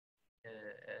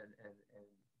and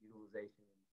utilization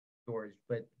and storage,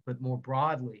 but more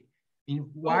broadly. I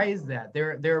mean, why is that?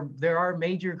 There are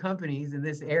major companies in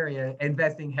this area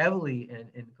investing heavily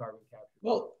in carbon capture.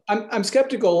 Well, I'm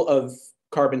skeptical of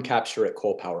carbon capture at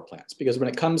coal power plants, because when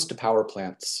it comes to power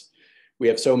plants, we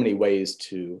have so many ways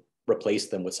to replace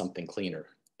them with something cleaner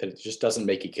that it just doesn't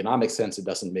make economic sense. It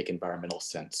doesn't make environmental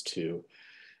sense to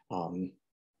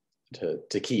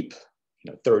keep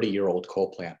 30-year-old coal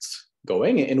plants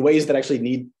going in ways that actually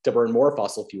need to burn more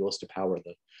fossil fuels to power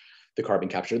the carbon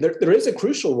capture. There is a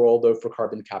crucial role, though, for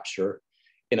carbon capture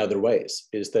in other ways,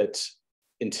 is that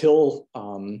until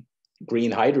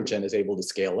green hydrogen is able to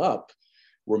scale up,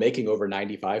 we're making over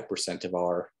 95% of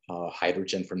our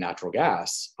hydrogen from natural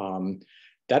gas.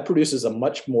 That produces a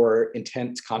much more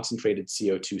intense concentrated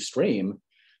CO2 stream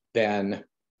than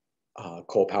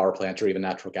coal power plants or even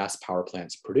natural gas power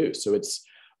plants produce. So it's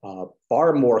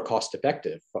far more cost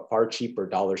effective, far cheaper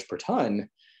dollars per ton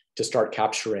to start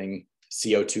capturing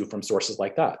CO2 from sources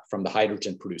like that, from the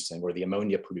hydrogen producing or the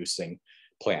ammonia producing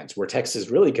plants, where Texas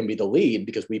really can be the lead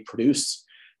because we produce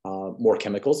more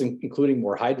chemicals, including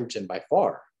more hydrogen by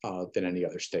far than any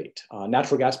other state.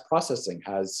 Natural gas processing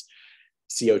has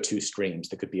CO2 streams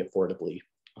that could be affordably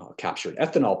captured.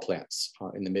 Ethanol plants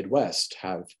in the Midwest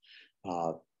have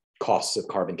costs of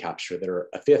carbon capture that are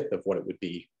 1/5 of what it would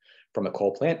be from a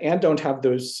coal plant, and don't have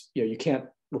those, you can't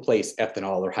replace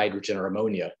ethanol or hydrogen or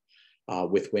ammonia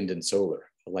with wind and solar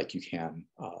like you can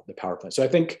the power plant. So I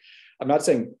think, I'm not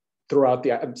saying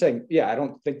I'm saying, I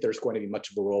don't think there's going to be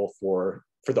much of a role for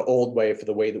the old way, for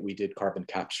the way that we did carbon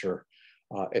capture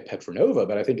at Petronova,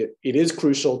 but I think it is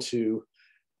crucial to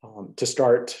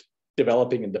start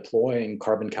developing and deploying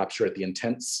carbon capture at the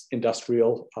intense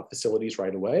industrial facilities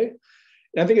right away.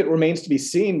 And I think it remains to be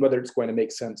seen whether it's going to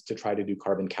make sense to try to do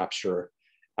carbon capture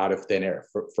out of thin air.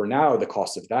 For now, the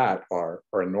costs of that are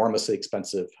enormously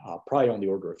expensive, probably on the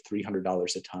order of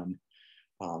 $300 a ton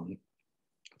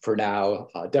for now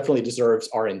definitely deserves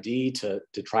R&D to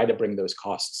try to bring those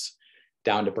costs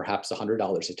down to perhaps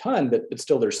 $100 a ton, but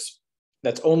still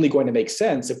that's only going to make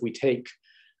sense if we take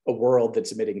a world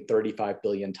that's emitting 35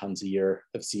 billion tons a year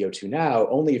of CO2 now.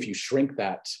 Only if you shrink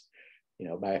that,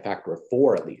 by a factor of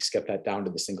 4 at least, get that down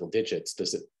to the single digits,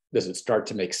 does it start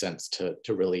to make sense to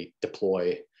really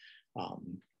deploy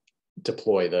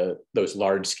those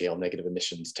large scale negative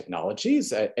emissions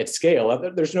technologies at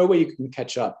scale. There's no way you can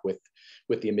catch up with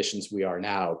the emissions we are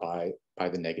now by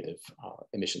the negative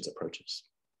emissions approaches.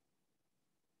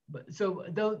 But so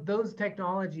those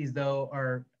technologies though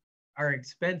are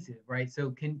expensive, right? So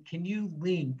can you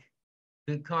link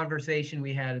the conversation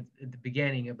we had at the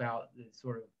beginning about the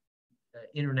sort of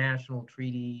international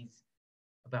treaties,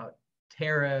 about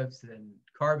tariffs and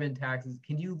carbon taxes?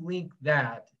 Can you link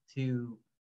that to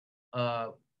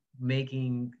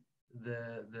making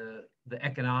the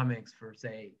economics for,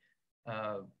 say,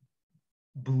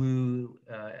 blue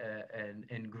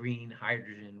and green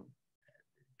hydrogen?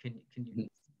 Can you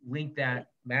link that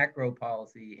macro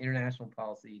policy, international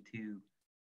policy, to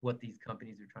what these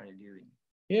companies are trying to do?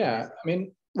 Yeah, I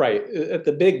mean, right. At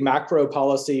the big macro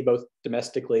policy, both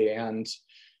domestically and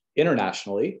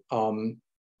internationally,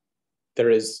 there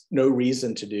is no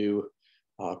reason to do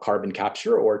carbon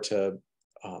capture or to,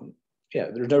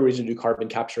 there's no reason to do carbon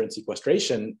capture and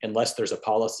sequestration unless there's a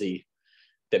policy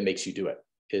that makes you do it.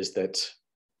 Is that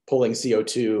pulling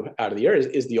CO2 out of the air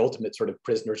is the ultimate sort of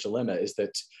prisoner's dilemma, is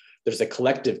that there's a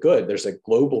collective good, there's a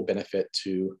global benefit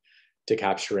to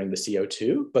capturing the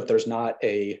CO2, but there's not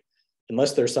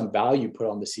unless there's some value put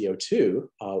on the CO2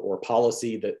 or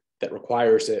policy that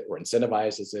requires it or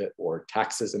incentivizes it or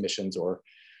taxes emissions or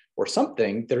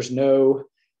something, there's no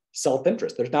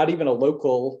self-interest. There's not even a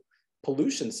local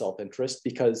pollution self-interest,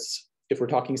 because if we're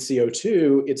talking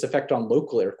CO2, its effect on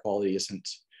local air quality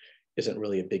isn't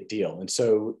really a big deal. And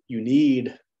so you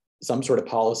need some sort of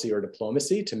policy or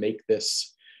diplomacy to make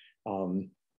this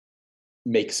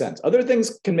make sense. Other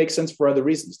things can make sense for other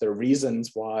reasons. There are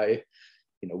reasons why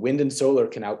wind and solar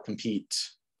can outcompete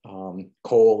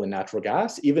coal and natural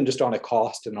gas, even just on a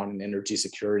cost and on an energy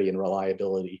security and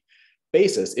reliability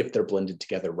basis, if they're blended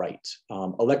together right.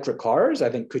 Electric cars, I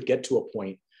think, could get to a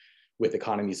point with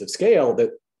economies of scale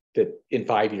that in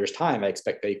 5 years' time, I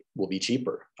expect they will be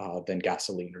cheaper than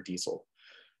gasoline or diesel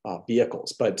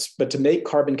vehicles. But to make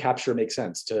carbon capture make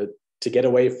sense, to get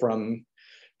away from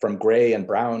gray and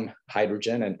brown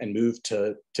hydrogen and move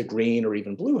to green or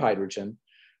even blue hydrogen,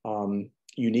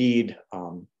 you need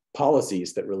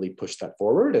policies that really push that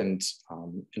forward and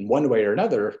in one way or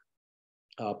another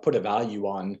put a value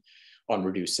on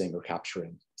reducing or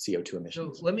capturing CO2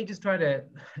 emissions. So let me just try to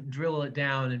drill it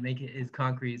down and make it as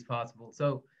concrete as possible.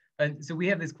 So we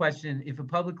have this question: if a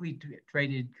publicly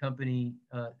traded company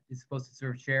is supposed to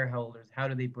serve shareholders, how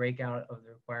do they break out of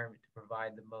the requirement to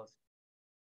provide the most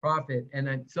profit?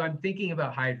 And so I'm thinking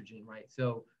about hydrogen, right?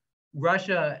 So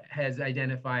Russia has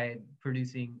identified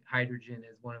producing hydrogen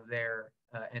as one of their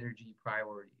energy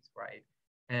priorities, right?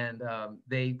 And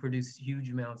they produce huge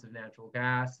amounts of natural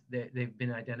gas. They've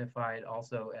been identified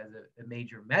also as a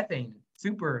major methane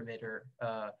super emitter,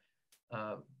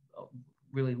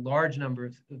 really large number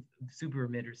of super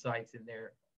emitter sites in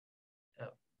their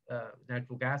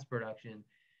natural gas production.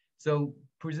 So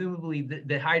presumably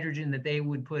the hydrogen that they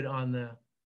would put on the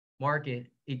market,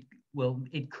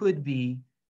 it could be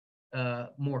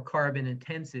more carbon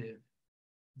intensive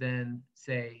than,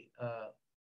 say,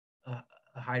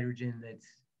 a hydrogen that's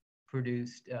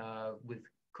produced with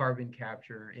carbon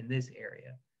capture in this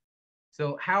area.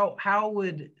 So how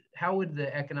would the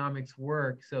economics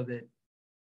work so that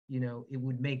it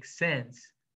would make sense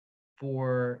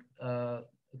for a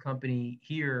company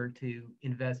here to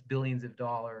invest billions of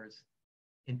dollars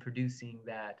in producing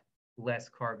that less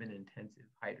carbon intensive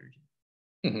hydrogen?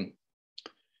 Mm-hmm.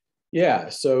 Yeah,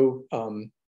 so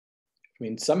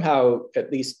somehow,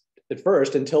 at least at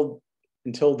first, until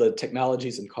the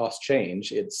technologies and costs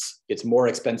change, it's more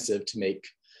expensive to make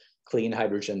clean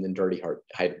hydrogen than dirty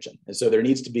hydrogen. And so there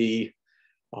needs to be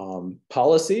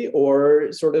policy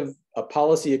or sort of a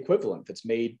policy equivalent that's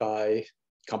made by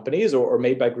companies or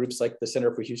made by groups like the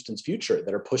Center for Houston's Future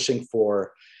that are pushing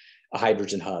for a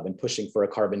hydrogen hub and pushing for a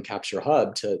carbon capture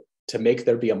hub to make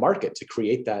there be a market, to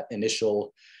create that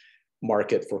initial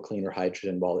market for cleaner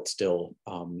hydrogen while it's still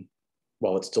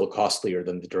costlier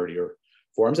than the dirtier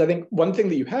forms. I think one thing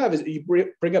that you have is you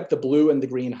bring up the blue and the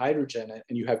green hydrogen,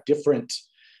 and you have different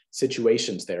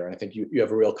situations there. And I think you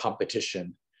have a real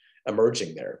competition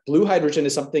emerging there. Blue hydrogen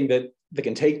is something that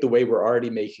can take the way we're already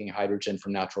making hydrogen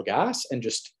from natural gas and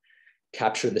just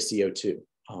capture the CO2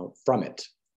 from it.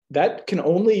 that can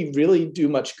only really do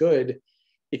much good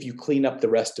if you clean up the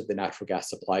rest of the natural gas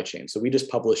supply chain. So we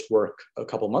just published work a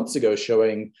couple months ago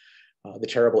showing the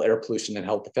terrible air pollution and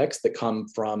health effects that come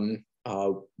from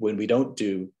when we don't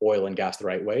do oil and gas the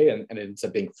right way, and it ends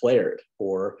up being flared,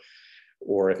 or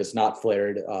if it's not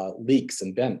flared, leaks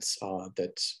and vents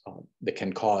that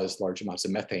can cause large amounts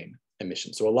of methane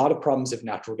emissions. So a lot of problems if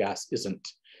natural gas isn't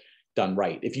done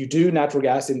right. If you do natural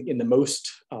gas in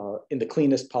the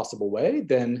cleanest possible way,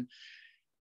 then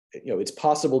it's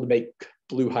possible to make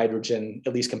blue hydrogen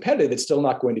at least competitive. It's still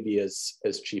not going to be as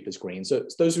cheap as green. So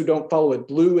those who don't follow it,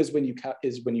 blue is when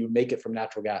you make it from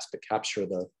natural gas but capture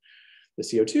the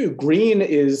CO2. Green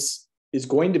is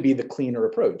going to be the cleaner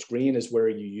approach. Green is where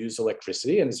you use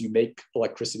electricity, and as you make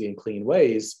electricity in clean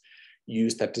ways, you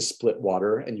use that to split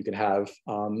water, and you can have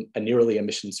a nearly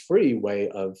emissions-free way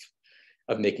of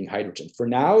making hydrogen. For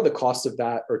now, the costs of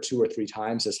that are 2 or 3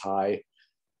 times as high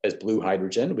as blue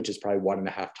hydrogen, which is probably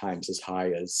 1.5 times as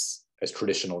high as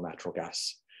traditional natural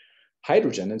gas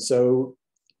hydrogen. And so,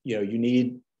 you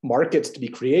need markets to be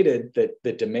created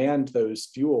that demand those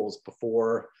fuels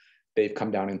before they've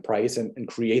come down in price, and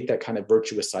create that kind of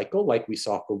virtuous cycle like we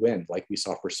saw for wind, like we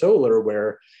saw for solar,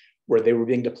 where they were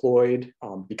being deployed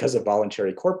because of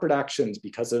voluntary corporate actions,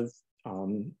 because of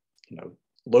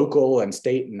local and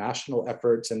state and national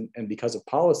efforts, and because of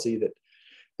policy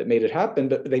that made it happen.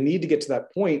 But they need to get to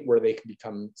that point where they can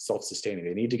become self-sustaining.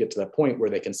 They need to get to that point where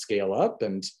they can scale up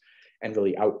and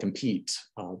really outcompete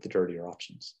the dirtier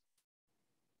options.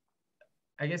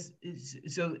 I guess,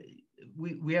 so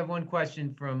we have one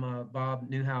question from Bob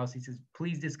Newhouse. He says,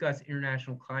 please discuss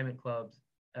international climate clubs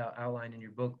outlined in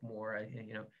your book more.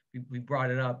 We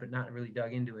brought it up, but not really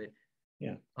dug into it.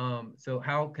 Yeah. So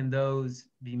how can those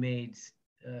be made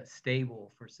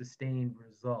stable for sustained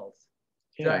results?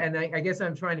 Yeah. So, and I guess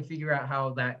I'm trying to figure out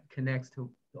how that connects to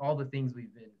all the things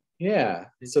we've been. Yeah.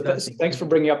 So thanks for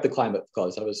bringing up the climate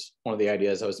clubs. That was one of the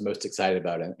ideas I was most excited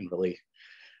about and really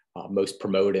most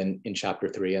promote in chapter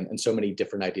 3, and so many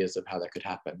different ideas of how that could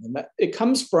happen. And that it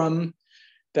comes from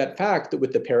that fact that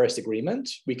with the Paris Agreement,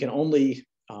 we can only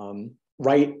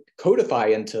codify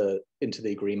into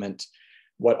the agreement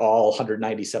what all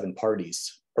 197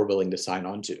 parties are willing to sign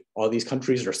on to. All these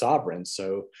countries are sovereign.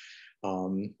 So,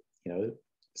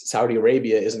 Saudi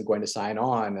Arabia isn't going to sign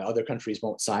on, other countries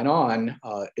won't sign on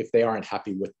if they aren't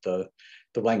happy with the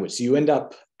language. So you end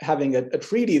up having a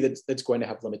treaty that's going to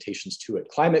have limitations to it.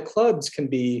 Climate clubs can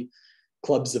be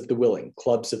clubs of the willing,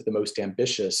 clubs of the most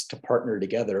ambitious to partner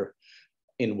together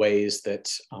in ways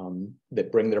that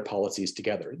bring their policies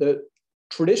together. The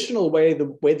traditional way,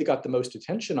 the way that got the most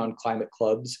attention on climate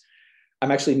clubs,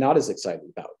 I'm actually not as excited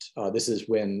about. This is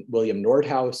when William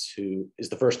Nordhaus, who is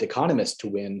the first economist to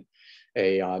win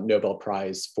a Nobel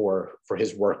Prize for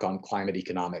his work on climate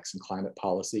economics and climate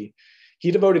policy, he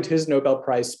devoted his Nobel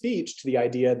Prize speech to the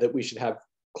idea that we should have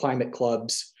climate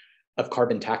clubs of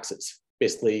carbon taxes.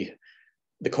 Basically,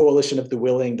 the coalition of the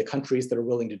willing, the countries that are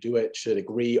willing to do it, should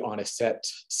agree on a set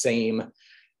same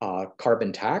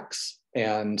carbon tax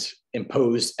and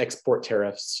impose export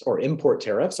tariffs or import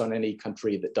tariffs on any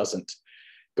country that doesn't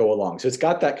go along. So it's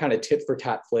got that kind of tit for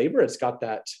tat flavor. It's got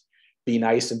that be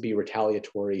nice and be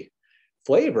retaliatory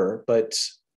flavor, but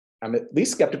I'm at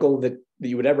least skeptical that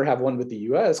you would ever have one with the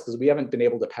US, because we haven't been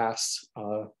able to pass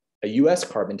a US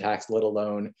carbon tax, let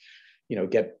alone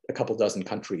get a couple dozen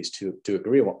countries to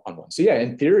agree on one. So yeah,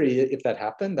 in theory, if that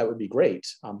happened, that would be great,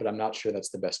 but I'm not sure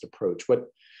that's the best approach.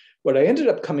 What I ended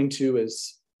up coming to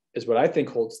is what I think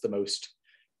holds the most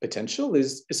potential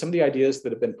is some of the ideas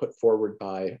that have been put forward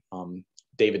by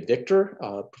David Victor,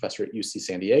 professor at UC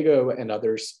San Diego, and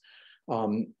others,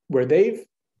 where they've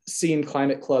seen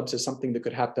climate clubs as something that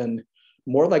could happen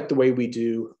more like the way we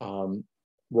do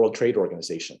World Trade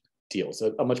Organization deals,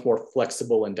 a much more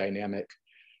flexible and dynamic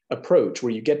approach,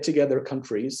 where you get together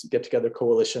countries, get together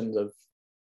coalitions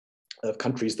of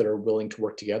countries that are willing to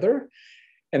work together,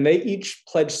 and they each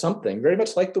pledge something, very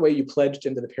much like the way you pledged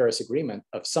into the Paris Agreement,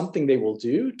 of something they will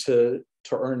do to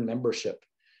earn membership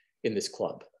in this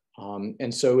club.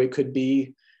 And so it could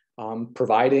be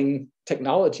providing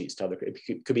technologies to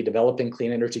it could be developing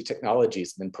clean energy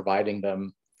technologies and then providing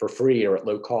them for free or at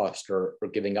low cost, or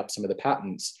giving up some of the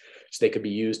patents so they could be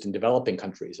used in developing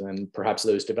countries. And then perhaps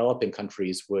those developing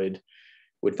countries would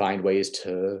find ways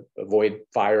to avoid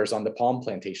fires on the palm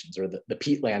plantations, or the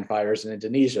peatland fires in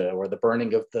Indonesia, or the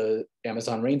burning of the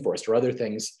Amazon rainforest, or other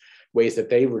things, ways that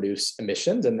they reduce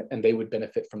emissions, and they would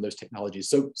benefit from those technologies.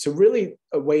 So really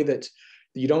a way that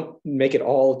you don't make it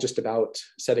all just about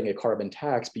setting a carbon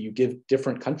tax, but you give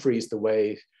different countries the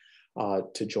way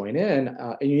to join in.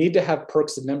 And you need to have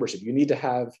perks of membership. You need to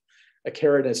have a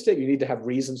carrot and a stick. You need to have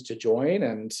reasons to join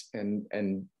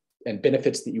and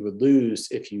benefits that you would lose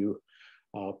if you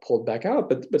pulled back out.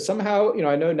 But somehow,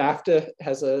 I know NAFTA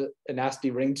has a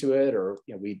nasty ring to it, or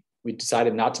we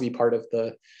decided not to be part of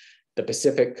the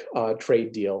Pacific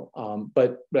trade deal.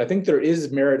 But I think there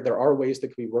is merit. There are ways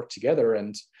that we work together,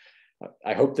 and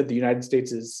I hope that the United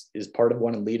States is part of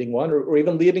one and leading one, or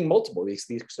even leading multiple. These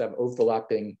have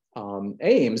overlapping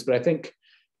aims, but I think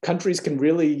countries can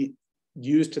really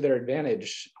use to their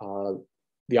advantage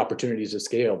the opportunities of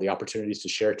scale, the opportunities to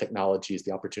share technologies,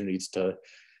 the opportunities to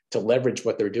leverage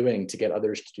what they're doing to get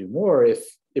others to do more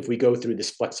if we go through this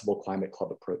flexible climate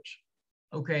club approach.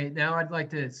 Okay, now I'd like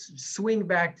to swing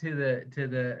back to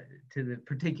the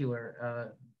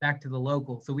particular, back to the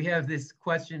local. So we have this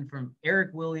question from Eric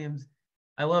Williams.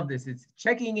 I love this. It's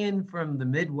checking in from the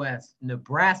Midwest,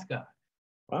 Nebraska.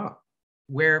 Wow.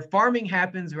 Where farming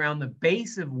happens around the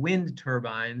base of wind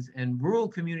turbines, and rural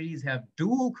communities have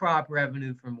dual crop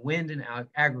revenue from wind and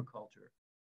agriculture.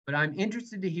 But I'm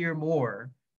interested to hear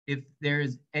more if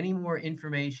there's any more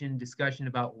information, discussion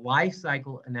about life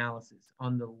cycle analysis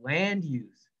on the land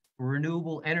use for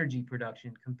renewable energy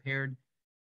production compared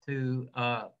to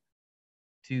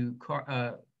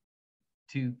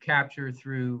capture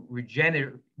through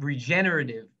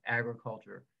regenerative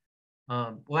agriculture.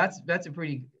 Well, that's a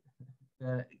pretty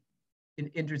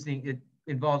interesting,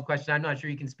 involved question. I'm not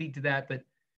sure you can speak to that, but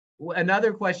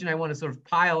another question I want to sort of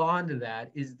pile onto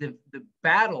that is the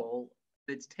battle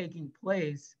that's taking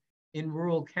place in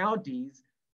rural counties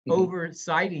over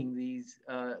siting these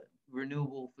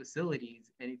renewable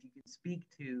facilities. And if you could speak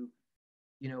to,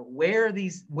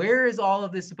 where is all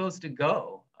of this supposed to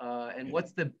go? And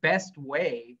what's the best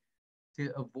way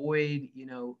to avoid,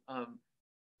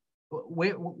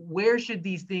 where should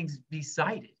these things be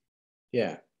sited?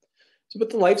 Yeah. So with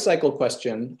the life cycle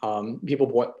question,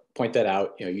 people point that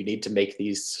out. You need to make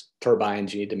these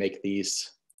turbines, you need to make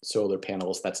these solar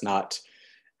panels. That's not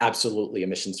absolutely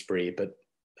emissions free, but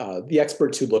the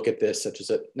experts who look at this, such as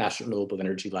at National Renewable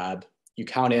Energy Lab, you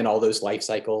count in all those life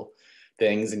cycle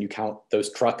things, and you count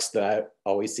those trucks that I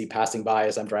always see passing by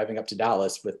as I'm driving up to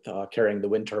Dallas with carrying the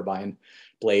wind turbine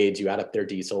blades. You add up their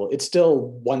diesel, it's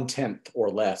still 1/10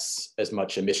 or less as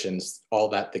much emissions, all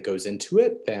that goes into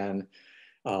it, than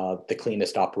the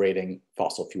cleanest operating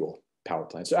fossil fuel power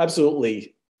plant. So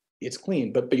absolutely, it's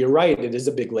clean, but you're right, it is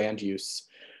a big land use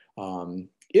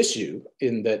issue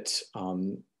in that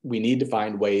we need to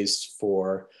find ways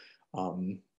for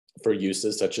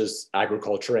uses such as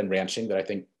agriculture and ranching that I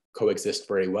think coexist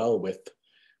very well with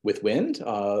wind.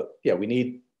 We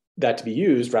need that to be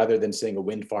used rather than seeing a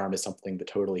wind farm as something that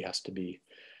totally has to be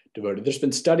devoted. There's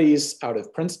been studies out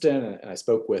of Princeton, and I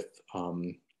spoke with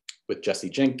Jesse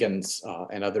Jenkins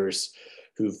and others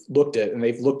who've looked at, and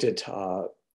they've looked at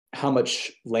how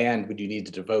much land would you need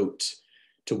to devote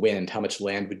to wind, how much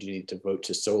land would you need to devote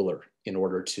to solar in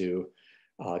order to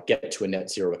get to a net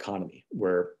zero economy,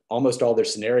 where almost all their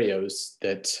scenarios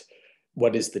that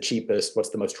what is the cheapest, what's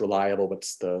the most reliable,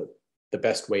 what's the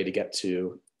best way to get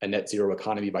to a net zero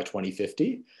economy by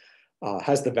 2050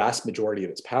 has the vast majority of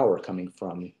its power coming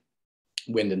from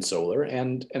wind and solar.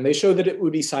 And they show that it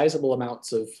would be sizable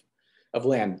amounts of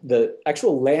land. The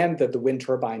actual land that the wind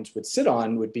turbines would sit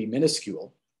on would be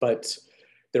minuscule, but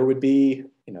there would be,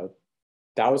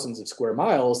 thousands of square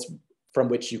miles from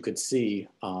which you could see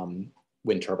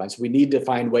wind turbines. We need to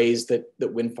find ways that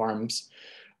wind farms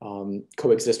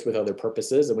coexist with other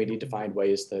purposes, and we need to find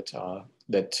ways that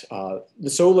the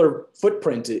solar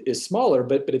footprint is smaller,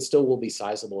 but it still will be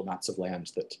sizable amounts of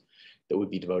land that would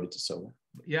be devoted to solar.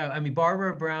 Yeah, I mean,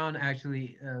 Barbara Brown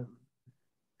actually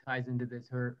ties into this,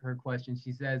 her question.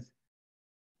 She says,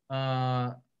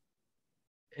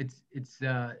 it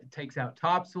takes out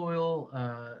topsoil,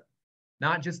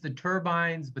 not just the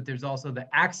turbines, but there's also the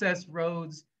access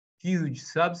roads, huge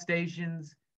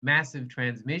substations, massive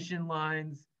transmission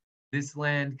lines. This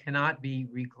land cannot be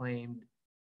reclaimed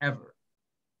ever.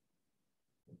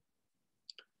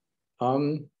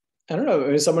 I don't know.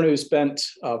 As someone who spent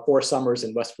 4 summers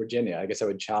in West Virginia, I guess I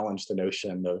would challenge the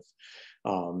notion of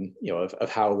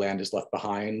how land is left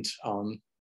behind,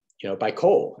 by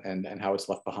coal and how it's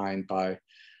left behind by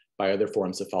other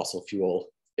forms of fossil fuel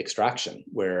extraction.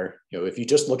 Where if you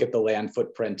just look at the land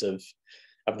footprint of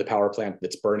the power plant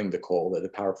that's burning the coal, the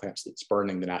power plants that's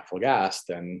burning the natural gas,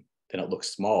 then it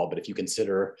looks small. But if you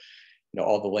consider,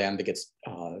 all the land that gets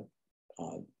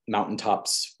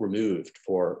mountaintops removed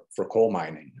for coal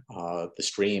mining, the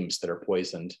streams that are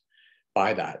poisoned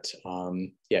by that,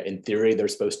 in theory they're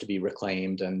supposed to be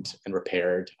reclaimed and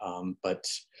repaired, but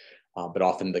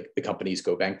often the companies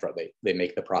go bankrupt. They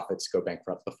make the profits go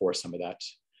bankrupt before some of that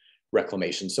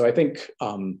reclamation. So I think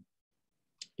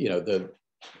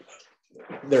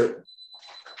their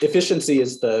efficiency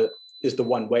is the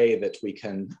one way that we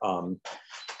can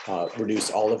reduce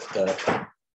all of the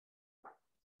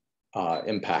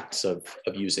impacts of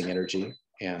using energy.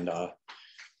 And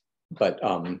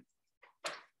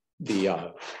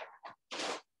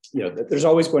there's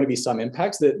always going to be some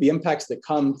impacts. The impacts that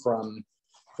come from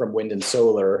wind and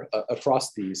solar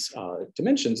across these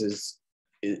dimensions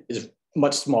is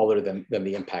much smaller than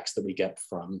the impacts that we get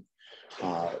from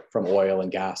oil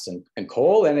and gas and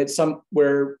coal. And it's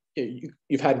where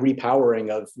you've had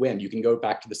repowering of wind. You can go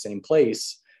back to the same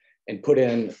place and put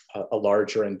in a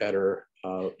larger and better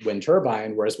wind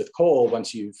turbine. Whereas with coal,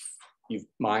 once you've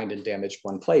mined and damaged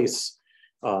one place,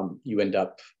 you end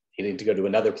up needing to go to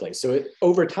another place. So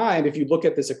over time, if you look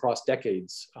at this across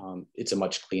decades, it's a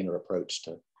much cleaner approach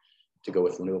to go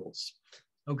with renewables.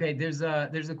 Okay, there's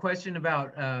a question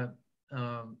about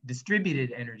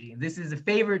distributed energy. This is a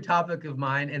favorite topic of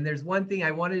mine. And there's one thing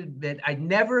I wanted to admit, I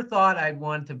never thought I'd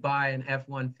want to buy an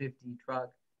F-150 truck,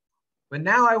 but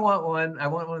now I want one. I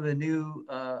want one of the new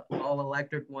all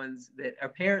electric ones that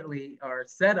apparently are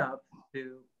set up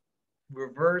to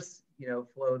reverse,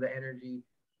 flow the energy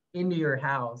into your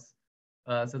house.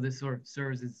 So this sort of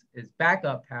serves as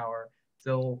backup power.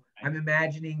 So I'm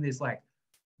imagining this like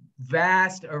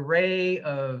vast array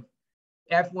of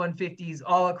F-150s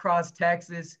all across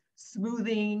Texas,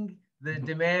 smoothing the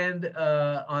demand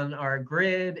on our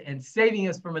grid and saving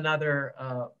us from another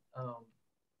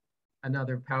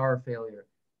power failure.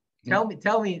 Tell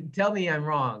me I'm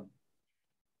wrong.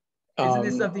 Isn't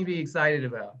this something to be excited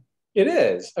about? It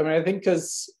is. I mean, I think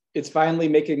because it's finally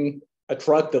making a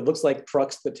truck that looks like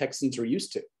trucks that Texans are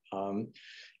used to.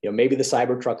 Maybe the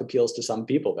Cybertruck appeals to some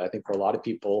people, but I think for a lot of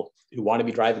people who want to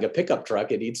be driving a pickup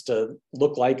truck, it needs to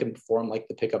look like and perform like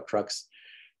the pickup trucks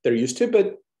they're used to.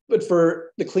 But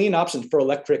for the clean options for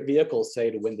electric vehicles, say,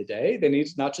 to win the day, they need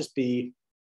to not just be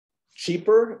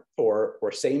cheaper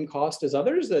or same cost as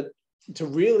others, that to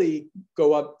really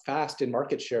go up fast in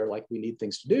market share like we need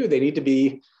things to do, they need to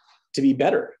be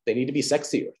better. They need to be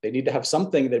sexier. They need to have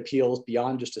something that appeals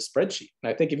beyond just a spreadsheet.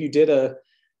 And I think if you did a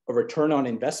return on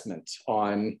investment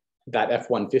on that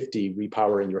F-150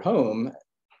 repowering your home,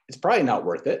 it's probably not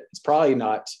worth it. It's probably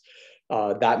not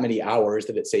that many hours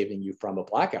that it's saving you from a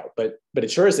blackout, but it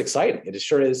sure is exciting. It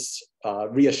sure is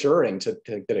reassuring to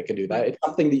think that it can do that. It's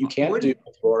something that you can't do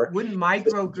before. Wouldn't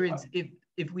microgrids,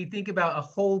 if we think about a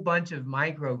whole bunch of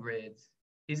microgrids,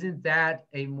 isn't that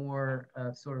a more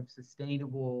sort of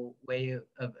sustainable way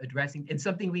of addressing, and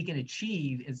something we can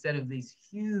achieve instead of these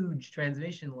huge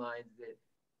transmission lines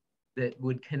that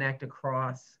would connect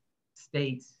across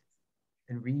states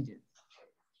and regions?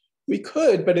 We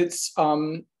could, but it's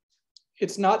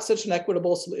not such an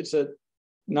equitable, it's a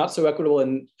not so equitable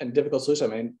and difficult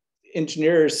solution. I mean,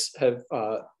 engineers have,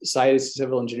 cited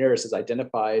civil engineers has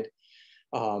identified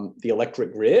the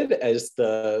electric grid as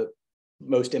the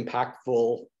most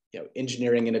impactful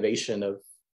engineering innovation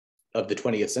of the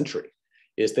 20th century,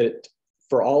 is that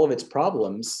for all of its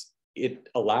problems, it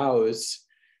allows,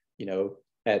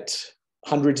 at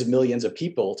hundreds of millions of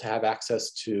people to have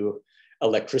access to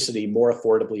electricity more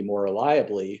affordably, more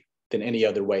reliably than any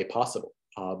other way possible.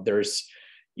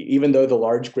 Even though the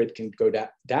large grid can go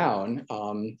down,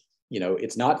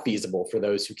 it's not feasible for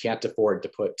those who can't afford to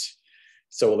put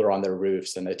solar on their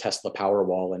roofs and a Tesla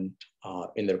Powerwall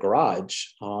in their garage,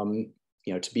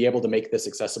 to be able to make this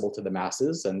accessible to the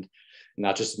masses, and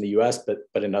not just in the US,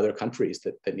 but in other countries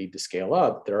that need to scale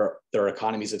up. There are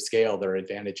economies of scale, there are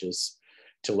advantages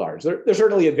to large. There's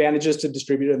certainly advantages to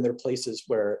distributed, and there are places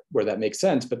where that makes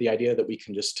sense, but the idea that we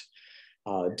can just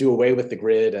do away with the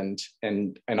grid and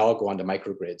all go onto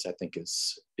microgrids, I think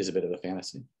is a bit of a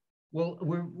fantasy. Well,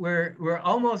 we're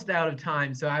almost out of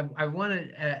time, so I want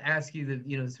to ask you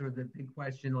the sort of the big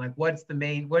question, like what's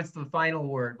the final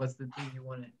word? What's the thing you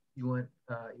want your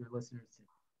listeners to?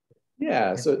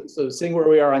 Yeah. So seeing where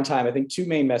we are on time, I think two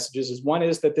main messages is, one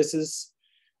is that this is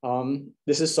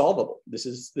solvable. This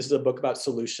is a book about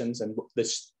solutions, and the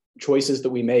choices that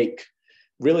we make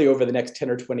really over the next 10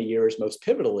 or 20 years, most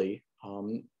pivotally,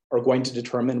 are going to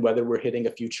determine whether we're hitting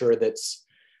a future that's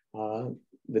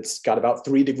got about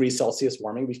 3 degrees Celsius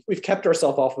warming. We've kept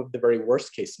ourselves off of the very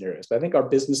worst case scenarios, but I think our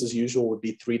business as usual would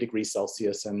be 3 degrees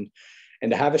Celsius, and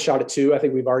to have a shot at 2, I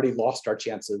think we've already lost our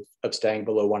chance of staying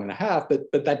below 1.5.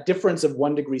 But that difference of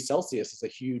 1 degree Celsius is a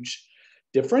huge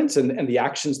difference, and the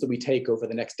actions that we take over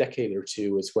the next decade or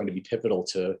two is going to be pivotal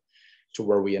to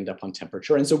where we end up on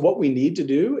temperature. And so what we need to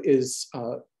do is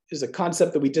a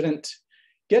concept that we didn't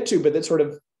get to, but that sort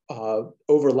of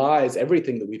overlies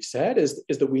everything that we've said, is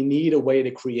that we need a way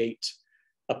to create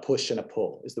a push and a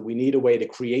pull, is that we need a way to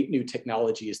create new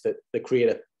technologies that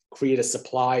create a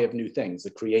supply of new things,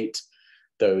 that create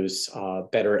those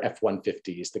better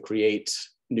F-150s, that create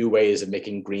new ways of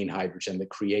making green hydrogen, that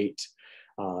create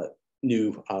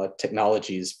new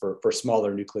technologies for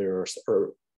smaller nuclear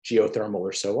or geothermal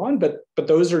or so on. But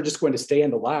those are just going to stay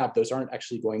in the lab. Those aren't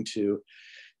actually going to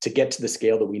get to the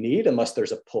scale that we need unless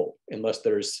there's a pull, unless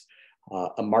there's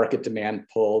a market demand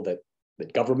pull that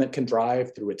government can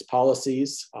drive through its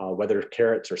policies, whether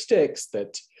carrots or sticks,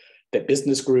 that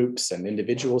business groups and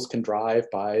individuals can drive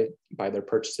by their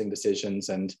purchasing decisions.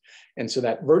 And so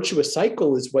that virtuous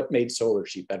cycle is what made solar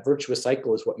cheap. That virtuous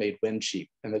cycle is what made wind cheap.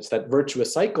 And it's that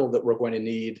virtuous cycle that we're going to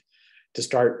need to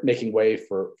start making way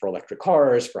for electric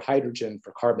cars, for hydrogen,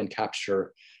 for carbon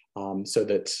capture, so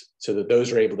that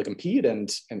those are able to compete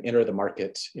and enter the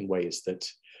market in ways that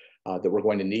we're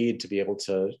going to need to be able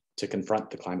to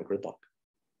confront the climate gridlock.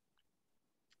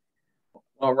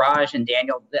 Well, Raj and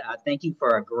Daniel, thank you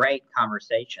for a great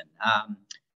conversation.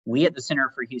 We at the Center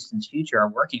for Houston's Future are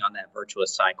working on that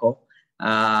virtuous cycle.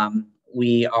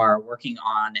 We are working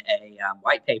on a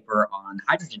white paper on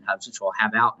hydrogen hubs, which we'll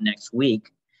have out next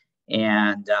week.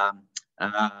 And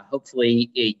hopefully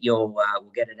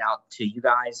we'll get it out to you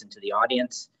guys and to the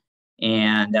audience.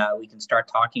 And we can start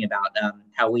talking about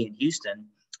how we in Houston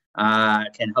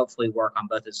can hopefully work on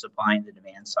both the supply and the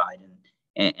demand side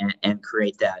and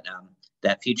create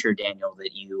that future, Daniel,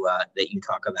 that you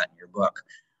talk about in your book.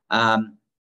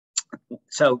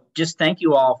 So just thank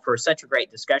you all for such a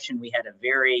great discussion. We had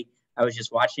I was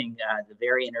just watching the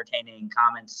very entertaining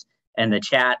comments in the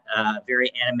chat,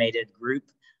 very animated group.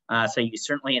 So you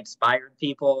certainly inspired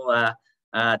people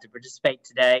to participate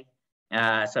today.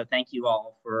 So thank you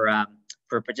all for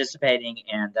participating,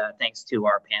 and thanks to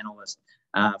our panelists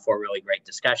for a really great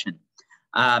discussion.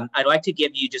 I'd like to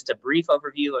give you just a brief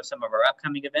overview of some of our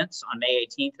upcoming events. On May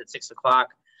 18th at 6 o'clock,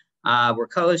 we're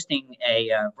co-hosting a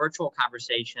virtual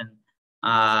conversation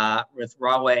with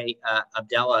Raweh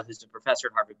Abdallah, who's a professor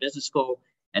at Harvard Business School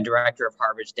and director of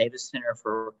Harvard's Davis Center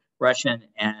for Russian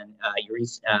and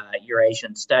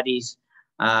Eurasian Studies.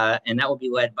 And that will be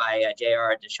led by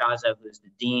J.R. Deshaza, who's the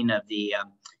dean of the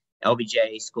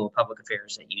LBJ School of Public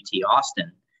Affairs at UT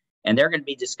Austin. And they're going to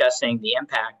be discussing the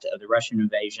impact of the Russian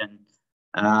invasion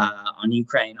on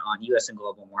Ukraine on U.S. and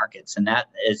global markets. And that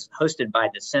is hosted by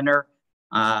the Center,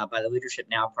 by the Leadership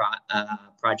Now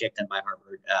project, and by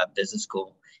Harvard Business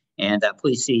School. And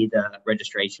please see the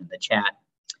registration in the chat.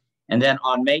 And then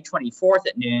on May 24th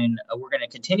at noon, we're going to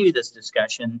continue this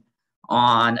discussion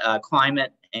on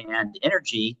climate and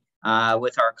energy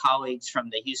with our colleagues from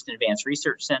the Houston Advanced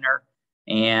Research Center.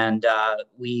 And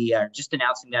we are just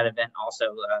announcing that event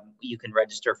also. You can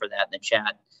register for that in the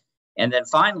chat. And then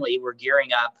finally, we're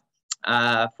gearing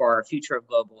up for our Future of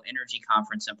Global Energy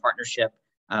Conference in partnership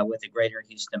with the Greater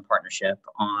Houston Partnership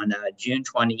on June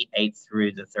 28th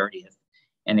through the 30th.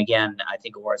 And again, I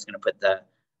think Laura's going to put the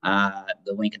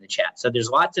link in the chat. So there's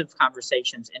lots of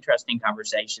conversations, interesting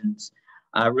conversations.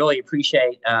 Really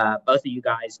appreciate both of you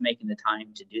guys making the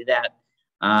time to do that.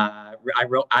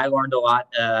 I learned a lot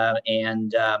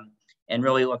and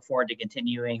really look forward to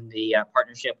continuing the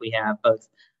partnership we have both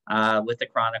with the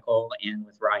Chronicle and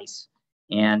with Rice.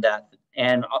 And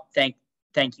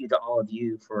thank you to all of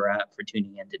you for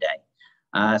tuning in today.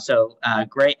 So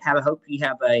great. Hope you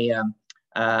have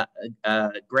a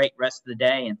great rest of the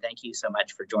day, and thank you so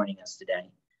much for joining us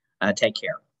today. Take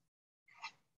care.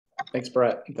 Thanks,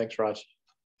 Brett. Thanks, Raj.